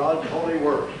light of God's holy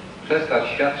Word. przestać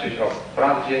świadczyć o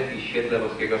prawdzie i świetle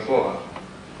Boskiego Słowa.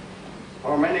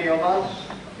 For many of us,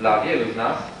 Dla wielu z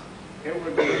nas it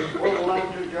would be equivalent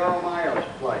to Jeremiah's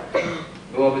plight.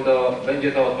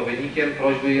 będzie to odpowiednikiem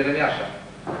prośby Jeremiasza.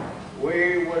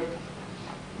 We would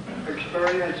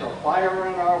experience a fire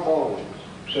in our bones.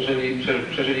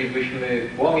 Przeżylibyśmy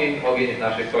ogień w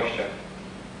naszych kościach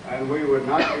And we would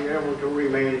not be able to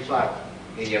remain silent.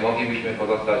 i nie moglibyśmy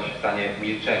pozostać w stanie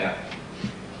milczenia.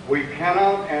 We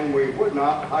cannot and we would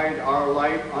not hide our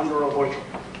light under a bushel.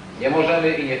 Nie możemy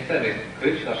i nie chcemy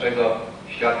kryć naszego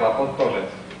światła pod korzec.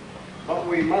 But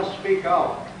we must speak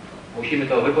out Musimy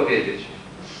to wypowiedzieć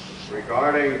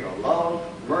regarding the love,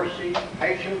 mercy,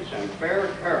 patience, and fair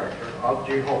character of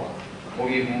Jehovah.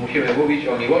 Musimy mówić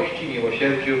o miłości,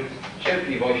 miłosierdziu,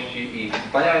 cierpliwości i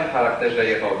wspaniałym charakterze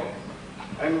Jehowy.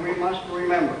 And we must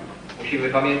remember, Musimy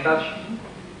pamiętać,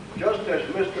 just as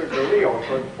Mr. DeLeo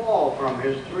could fall from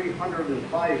his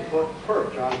 305-foot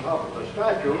perch on top of the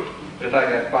statue, że tak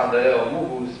jak Pan Leo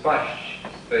mógł spaść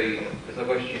z tej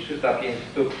wysokości 305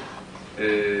 stóp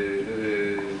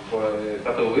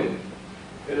statuły,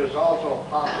 it is also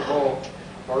possible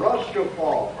for us to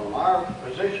fall from our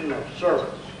position of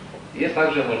service. jest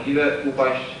także możliwe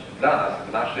upaść dla nas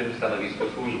w naszym stanowisku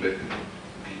służby.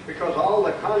 Because all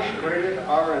the consecrated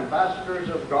are ambassadors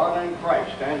of God and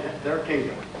Christ and their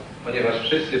kingdom. Ponieważ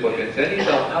wszyscy poświęceni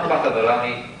są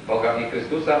ambasadorami Boga i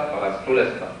Chrystusa oraz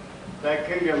Królestwa. That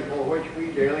kingdom for which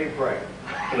we daily pray.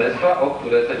 Królestwa, o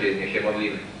które codziennie się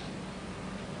modlimy.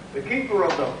 The keeper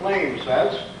of the flame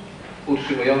says,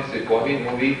 Utrzymujący płomień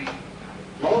mówi,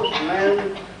 most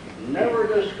men never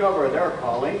discover their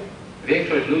calling.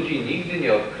 większość ludzi nigdy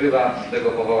nie odkrywa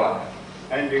swego powołania.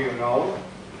 And do you know?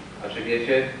 A czy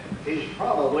wiecie, He's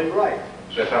probably right.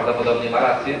 że prawdopodobnie ma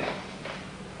rację?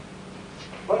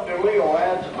 But DeLeo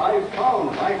adds, I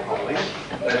found my calling.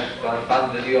 Też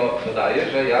pan DeLeo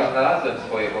dodaje, że ja znalazłem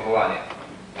swoje powołanie.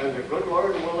 And the good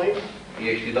Lord willing, I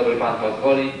jeśli dobry Pan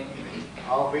pozwoli,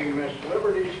 I'll be Miss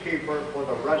Liberty's keeper for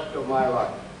the rest of my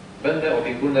life. będę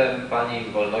opiekunem Pani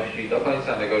wolności do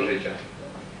końca mego życia.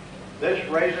 This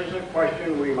raises a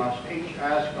question we must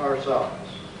each ask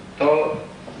ourselves. To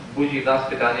budzi w nas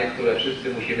pytanie, które wszyscy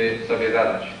musimy sobie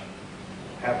zadać.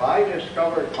 Have I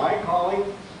discovered my calling?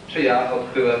 Czy ja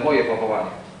odkryłem moje powołanie?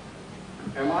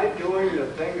 Am I doing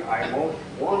the thing I most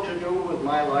want to do with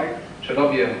my life? Czy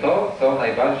robię to, co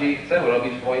najbardziej chcę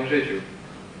robić w moim życiu?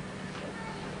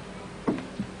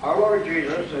 Our Lord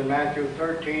Jesus in Matthew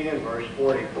 13 and verse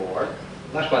 44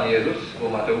 Nasz Pan Jezus u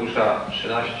Mateusza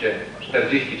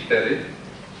 13:44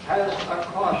 has a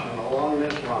caution along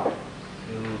this line.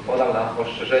 podał nam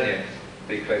ostrzeżenie w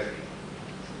tej kwestii.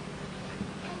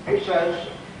 He says,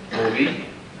 Mówi,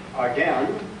 again,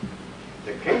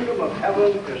 the kingdom of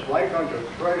heaven is like unto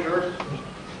treasure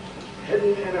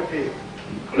hidden in a field,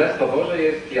 Królestwo Boże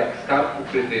jest jak skarb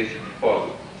ukryty w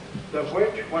polu. the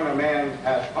which when a man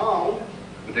has found,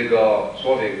 Gdy go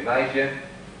człowiek znajdzie,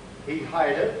 he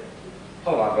hideth,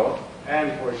 chowa go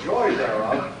and for joy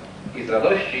thereof i z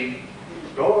radości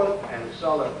goeth and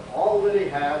selleth all that he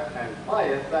hath, and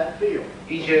buyeth that field.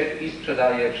 idzie i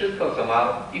sprzedaje wszystko, co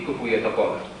ma i kupuje to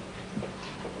pole.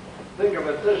 Think of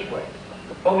it this way.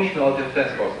 Pomyślmy o tym w ten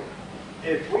sposób.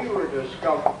 If we were to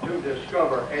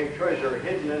discover a treasure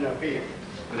hidden in a field,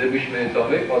 Gdybyśmy to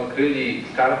my odkryli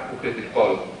skarb ukryty w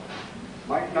polu,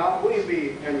 might not we be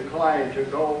inclined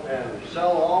to go and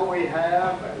sell all we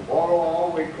have and borrow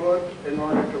all we could in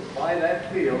order to buy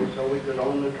that field so we could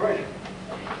own the treasure?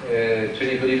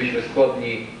 Czyli bylibyśmy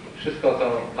skłonni wszystko,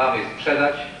 co mamy,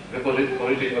 sprzedać,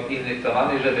 pożyczyć od innych, co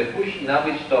mamy, żeby pójść i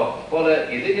nabyć to pole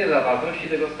jedynie dla wartości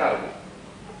tego skarbu.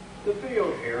 The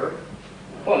field here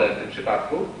Pole w tym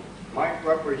przypadku might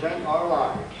represent our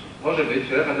lives, może być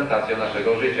reprezentacją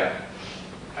naszego życia,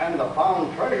 and the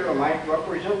found treasure might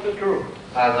represent the truth.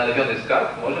 a znaleziony skarb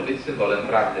może być symbolem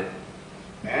prawdy.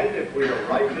 And if we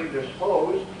are rightly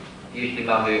disposed, Jeśli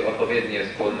mamy odpowiednie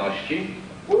skłonności,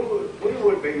 we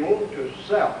would be moved to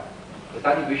sell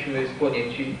zostalibyśmy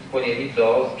skłonieni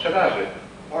do sprzedaży,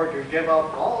 or to give up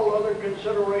all other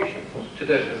considerations czy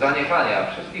też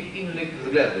zaniechania wszystkich innych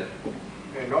względów,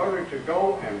 in order to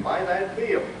go and buy that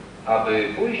field, aby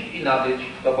pójść i nabyć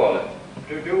to pole,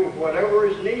 to do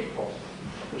whatever is needful,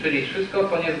 uczynić wszystko,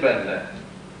 co niezbędne,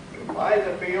 to buy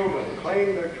the field and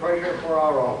claim the treasure for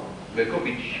our own. by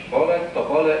kupić to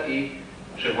pole i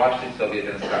przywłaszczyć sobie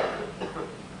ten skarb.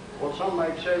 Well, some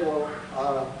might say,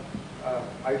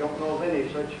 I don't know of any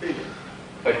such field.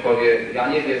 Ktoś powie, ja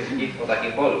nie wiem nic o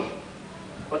takim polu,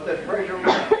 But the treasure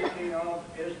we're speaking of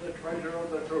is the treasure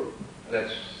of the truth.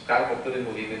 lecz skarb, o którym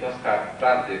mówimy, to skarb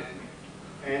prawdy.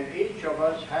 And each of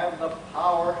us have the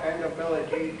power and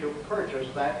ability to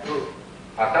purchase that truth.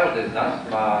 A każdy z nas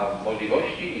ma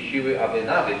możliwości i siły, aby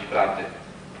nabyć prawdy.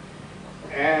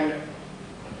 And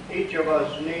each of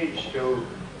us needs to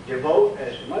devote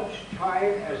as much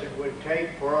time as it would take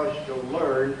for us to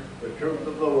learn the truth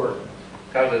of the Word.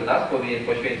 Każdy z nas powinien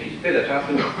poświęcić tyle czasu,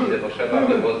 ile potrzeba,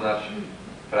 by poznać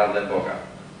prawdę Boga.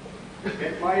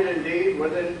 It might indeed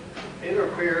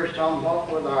interfere somewhat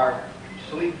with our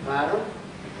sleep pattern.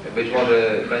 Być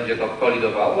może będzie to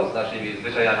kolidowało z naszymi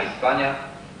zwyczajami spania.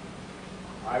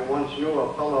 I once knew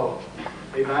a fellow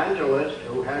evangelist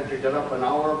who had to get up an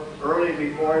hour early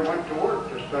before he went to work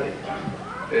to study.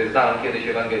 Znałem kiedyś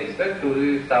ewangelistę,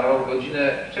 który wstawał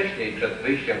godzinę wcześniej przed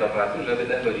wyjściem do pracy, żeby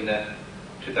tę godzinę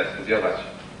czytać, studiować.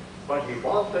 But he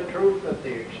bought the truth at the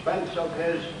expense of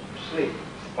his sleep.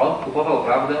 On kupował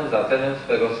prawdę za cenę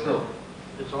swego snu.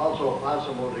 It's also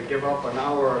possible to give up an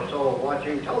hour or so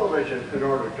watching television in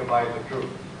order to buy the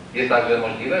truth. Jest także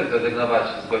możliwe zrezygnować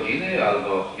z godziny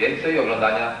albo więcej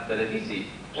oglądania telewizji,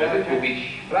 żeby kupić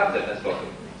prawdę w ten sposób.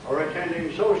 Or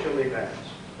attending social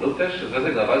events. Lub też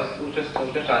zrezygnować z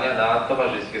uczestniczenia na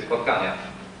towarzyskie spotkania.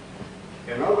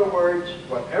 In other words,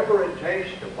 whatever it takes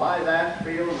to buy that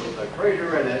field with the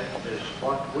treasure in it is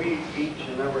what we, each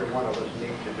and every one of us,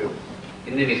 need to do.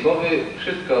 Innymi słowy,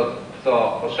 wszystko,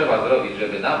 co potrzeba zrobić,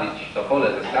 żeby nabyć to pole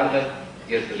ze skarbem,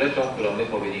 jest rzeczą, którą my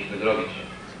powinniśmy zrobić.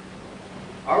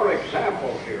 Our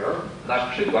example here,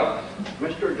 Nasz przykład,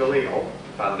 Mr. DeLeo,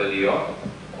 pan DeLeo,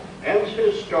 ends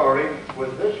his story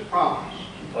with this promise.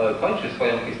 Kończy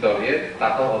swoją historię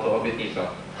taką oto obietnicą.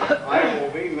 I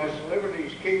will be Miss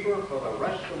Liberty's keeper for the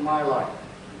rest of my life.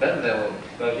 Będę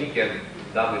strażnikiem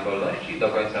damy wolności do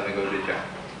końca mego życia.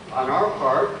 On our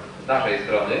part, Z naszej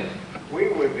strony we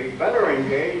would be better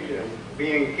engaged in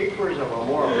being keepers of a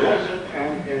more blessed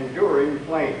and enduring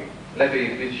flame. lepiej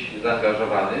być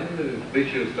zaangażowanym w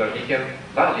byciu strażnikiem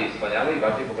bardziej wspaniałej,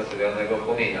 bardziej błogosławionego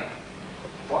płomienia.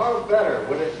 Far better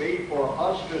would it be for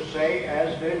us to say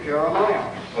as did Jeremiah.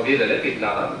 O wiele lepiej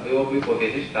dla nas byłoby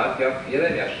powiedzieć tak jak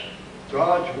Jeremiasz.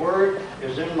 God's word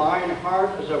is in mine heart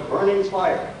as a burning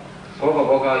fire. Słowo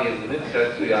Boga jest w mym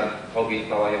sercu jak ogień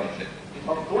pałający.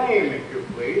 A flame, if you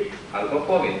please, Albo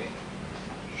płomień,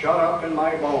 shut up in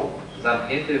my bones.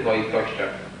 zamknięty w moich kościach.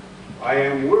 I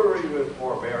am weary with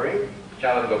forbearing.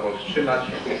 Chciałem go powstrzymać.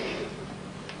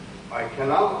 I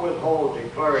cannot withhold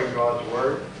declaring God's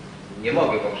word, Nie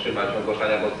mogę powstrzymać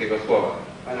ogłaszania Boskiego Słowa.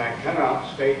 and I cannot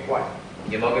stay quiet.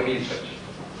 Nie mogę milczeć.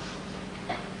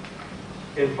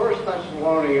 In 1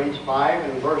 Thessalonians 5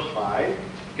 and verse 5,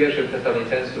 1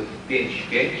 Tesalonicenów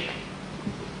 5:5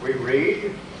 we read,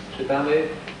 czytamy: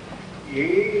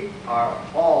 Ye are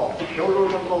all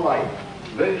children of the light,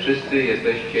 Wy wszyscy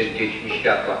jesteście dziećmi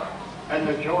światła and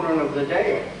the children of the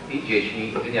day. i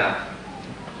dziećmi dnia.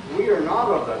 We are not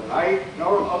of the night,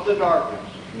 nor of the darkness.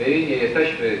 My nie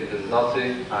jesteśmy z nocy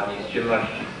ani z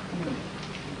ciemności.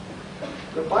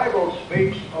 The Bible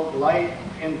speaks of light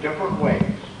in different ways.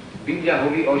 Biblia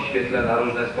mówi o świetle na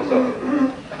różne sposoby.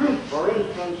 For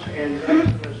instance, in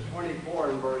Exodus 24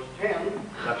 and verse 10,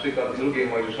 Na przykład w 2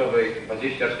 Mojżeszowej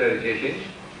 24:10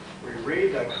 we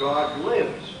read that God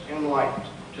lives in light.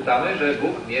 czytamy, że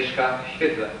Bóg mieszka w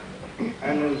świetle.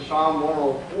 And in Psalm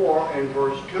 104 and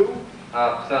verse 2,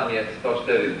 A w Psalmie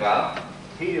 104:2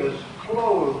 He is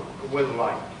clothed with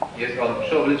light. jest on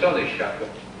przeobleczony światłem.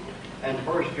 And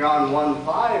 1 John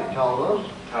 1:5 tells us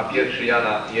A 1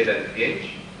 Jana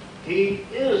 1:5 He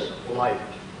is light.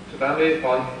 czytamy,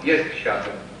 on jest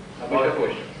światłem. Albo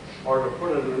światłością. Or to put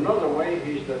it another way,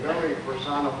 He's the very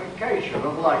personification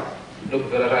of light. Lub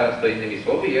wyrażając to innymi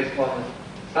słowy, jest on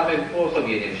samym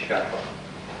uosobieniem światła.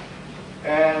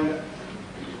 And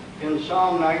in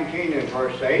Psalm 19 and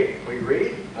verse 8, we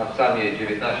read, A w Psalmie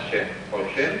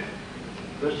 19:8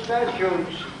 The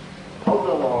statutes of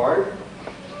the Lord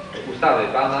ustawy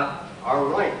Pana are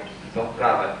right, są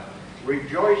prawe,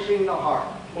 rejoicing the heart.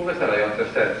 uweselające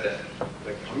serce.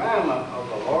 The commandment of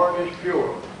the Lord is pure,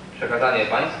 Przekazanie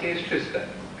Pańskie jest czyste,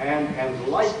 and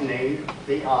enlightening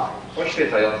the eyes.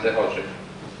 oświecające oczy.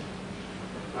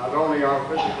 Not only our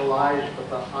physical eyes, but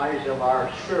the eyes of our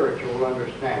spiritual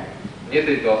understanding. Nie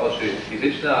tylko oczy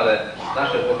fizyczne, ale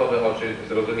nasze duchowe oczy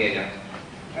zrozumienia.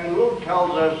 And Luke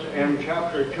tells us in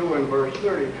chapter 2 and verse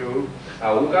 32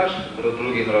 A Łukasz w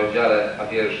 2 rozdziale, a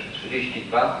wiersz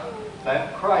 32 that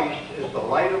Christ is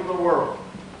the light of the world.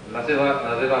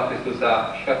 nazywa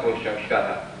Chrystusa światłością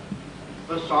świata.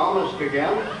 The psalmist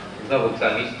again, Znowu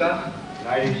psalmista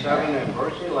 97 and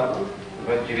verse 11,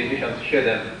 w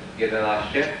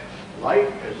 97:11 light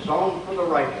is sown for the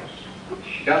righteous.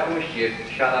 Światłość jest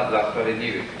siana dla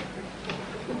sprawiedliwych.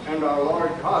 And our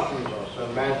Lord cautions us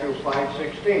in Matthew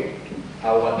 5:16.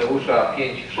 A u Mateusza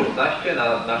 5:16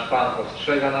 nasz Pan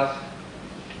ostrzega nas: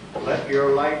 Let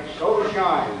your light so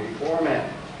shine before men.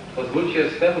 pozwólcie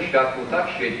swemu światłu tak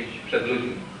świecić przed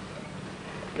ludźmi.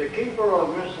 The keeper of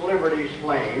Miss Liberty's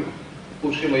flame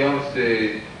Utrzymujący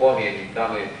płomień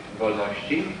Damy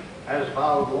Wolności has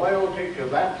vowed loyalty to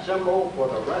that symbol for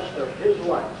the rest of his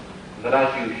life.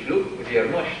 wyraził ślub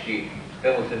wierności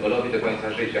temu symbolowi do końca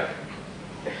życia.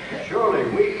 Surely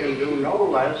we can do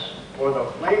no less for the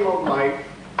flame of light,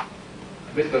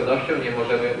 My z pewnością nie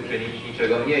możemy uczynić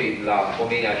niczego mniej dla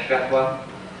płomienia światła,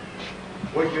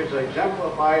 which is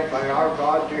exemplified by our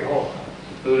God Jehovah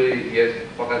który jest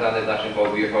pokazany w naszym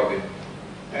Bogu Jehowie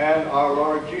and our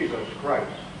Lord Jesus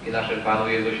Christ, i naszym Panu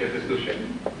Jezusie Chrystusie,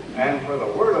 and for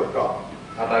the Word of God,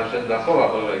 a także dla Słowa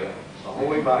Bożego, the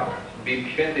Holy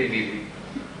Bible. Świętej Biblii.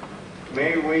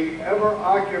 May we ever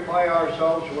occupy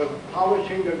ourselves with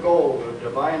polishing the gold of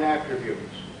divine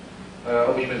attributes,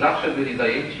 Obyśmy zawsze byli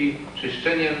zajęci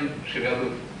czyszczeniem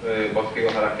przymiotów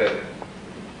boskiego charakteru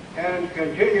and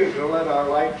continue to let our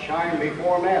light shine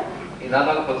before men, i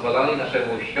nadal pozwalali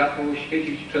naszemu światłu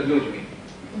świecić przed ludźmi,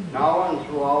 now and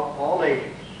throughout all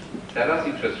ages. teraz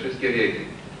i przez wszystkie wieki.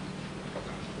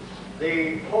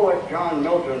 The poet John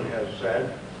Milton has said,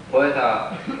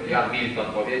 Poeta Jan Milton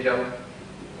powiedział: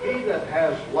 He that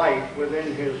has light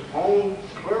within his own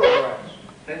clear breast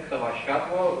ten, kto ma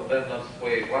światło wewnątrz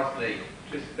swojej własnej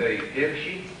czystej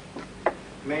piersi,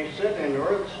 may sit in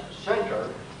earth's center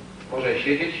może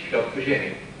siedzieć w środku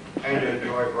ziemi and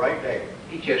enjoy bright day.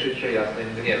 i cieszyć się jasnym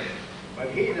dniem. But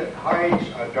he that hides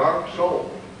a dark soul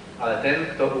Ale ten,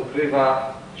 kto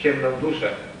ukrywa ciemną duszę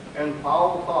and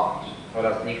foul thoughts,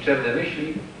 oraz nikczemne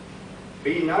myśli,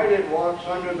 benighted walks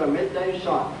under the midday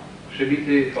sun,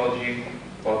 przybity chodzi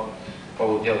pod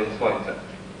południowym słońcem.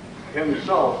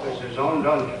 himself is his own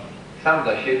dungeon. sam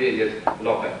dla siebie jest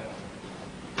lochem.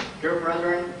 Dear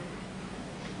brethren,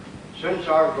 since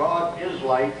our God is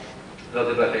light,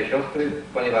 Drodzy bracia i siostry,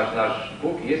 ponieważ nasz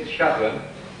Bóg jest światłem,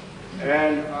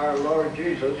 and our Lord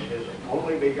Jesus, His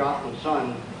only begotten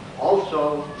Son,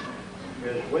 also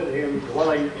is with Him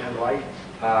dwelling in light,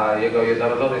 a Jego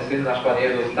jednorodzony Syn, nasz Pan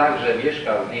Jezus, także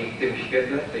mieszka z Nim w tym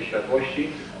świetle, w tej światłości,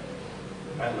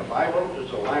 and the Bible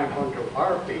is a lamp unto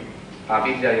our feet, a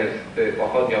Biblia jest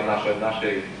pochodnią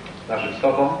naszym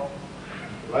stopom.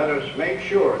 let us make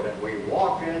sure that we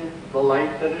walk in the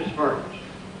light that is furnished.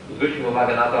 Zwróćmy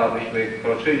uwagę na to, abyśmy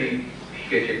kroczyli w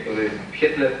świecie, w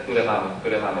świetle,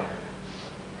 które mamy.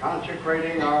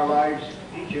 Consecrating our lives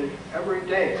each and every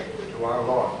day to our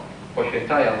Lord.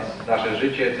 Poświęcając nasze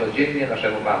życie codziennie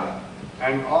naszemu Panu.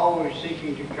 And always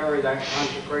seeking to carry that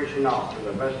consecration out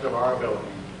to the best of our ability.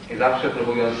 I zawsze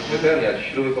próbując wypełniać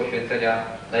śluby poświęcenia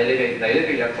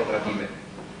najlepiej jak potrafimy.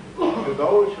 To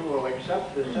those who will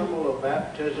accept the symbol of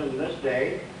baptism this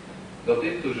day, Do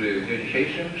tych, którzy w dniu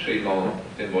dzisiejszym przyjmą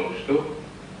symbol chrztu,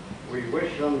 we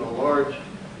wish them the Lord's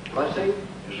blessing.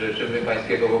 życzymy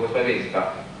Pańskiego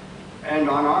błogosławieństwa. And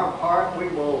on our part, we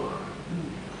will,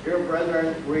 dear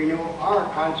brethren, renew our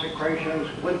consecrations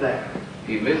with them.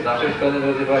 I my z naszej strony,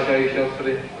 drodzy bracia i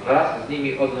siostry, wraz z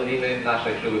nimi odnowimy nasze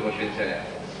śluby poświęcenia.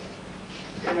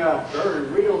 In a very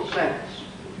real sense,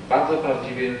 W bardzo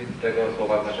prawdziwym tego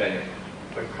słowa znaczeniu.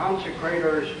 the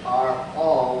consecrators are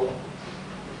all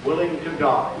willing to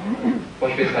die.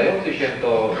 Poświęcający się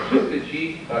to wszyscy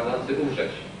ci pragnący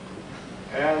umrzeć.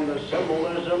 And the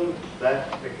symbolism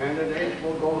that the candidates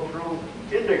will go through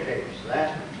indicates that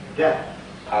death.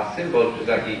 A symbol, przez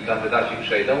jaki kandydaci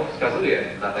przejdą, wskazuje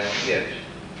na tę śmierć.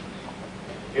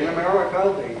 In America,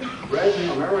 the red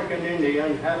American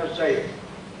Indian had a saying.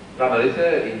 W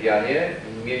Ameryce Indianie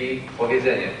mieli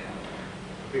powiedzenie: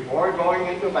 Before going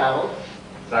into battle,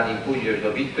 zanim pójdziesz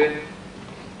do bitwy,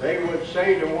 they would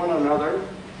say to one another,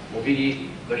 mówili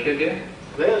do siebie: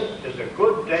 this is a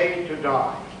good day to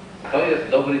die. to jest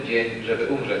dobry dzień, żeby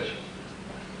umrzeć.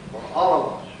 For all of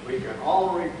us, we can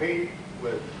all repeat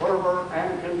with fervor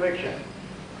and conviction,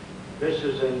 this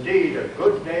is indeed a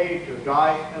good day to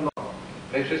die in the Lord.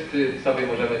 My wszyscy sobie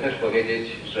możemy też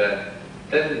powiedzieć, że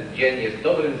ten dzień jest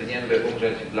dobrym dniem, by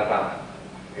umrzeć dla Pana.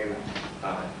 Amen.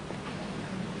 Amen.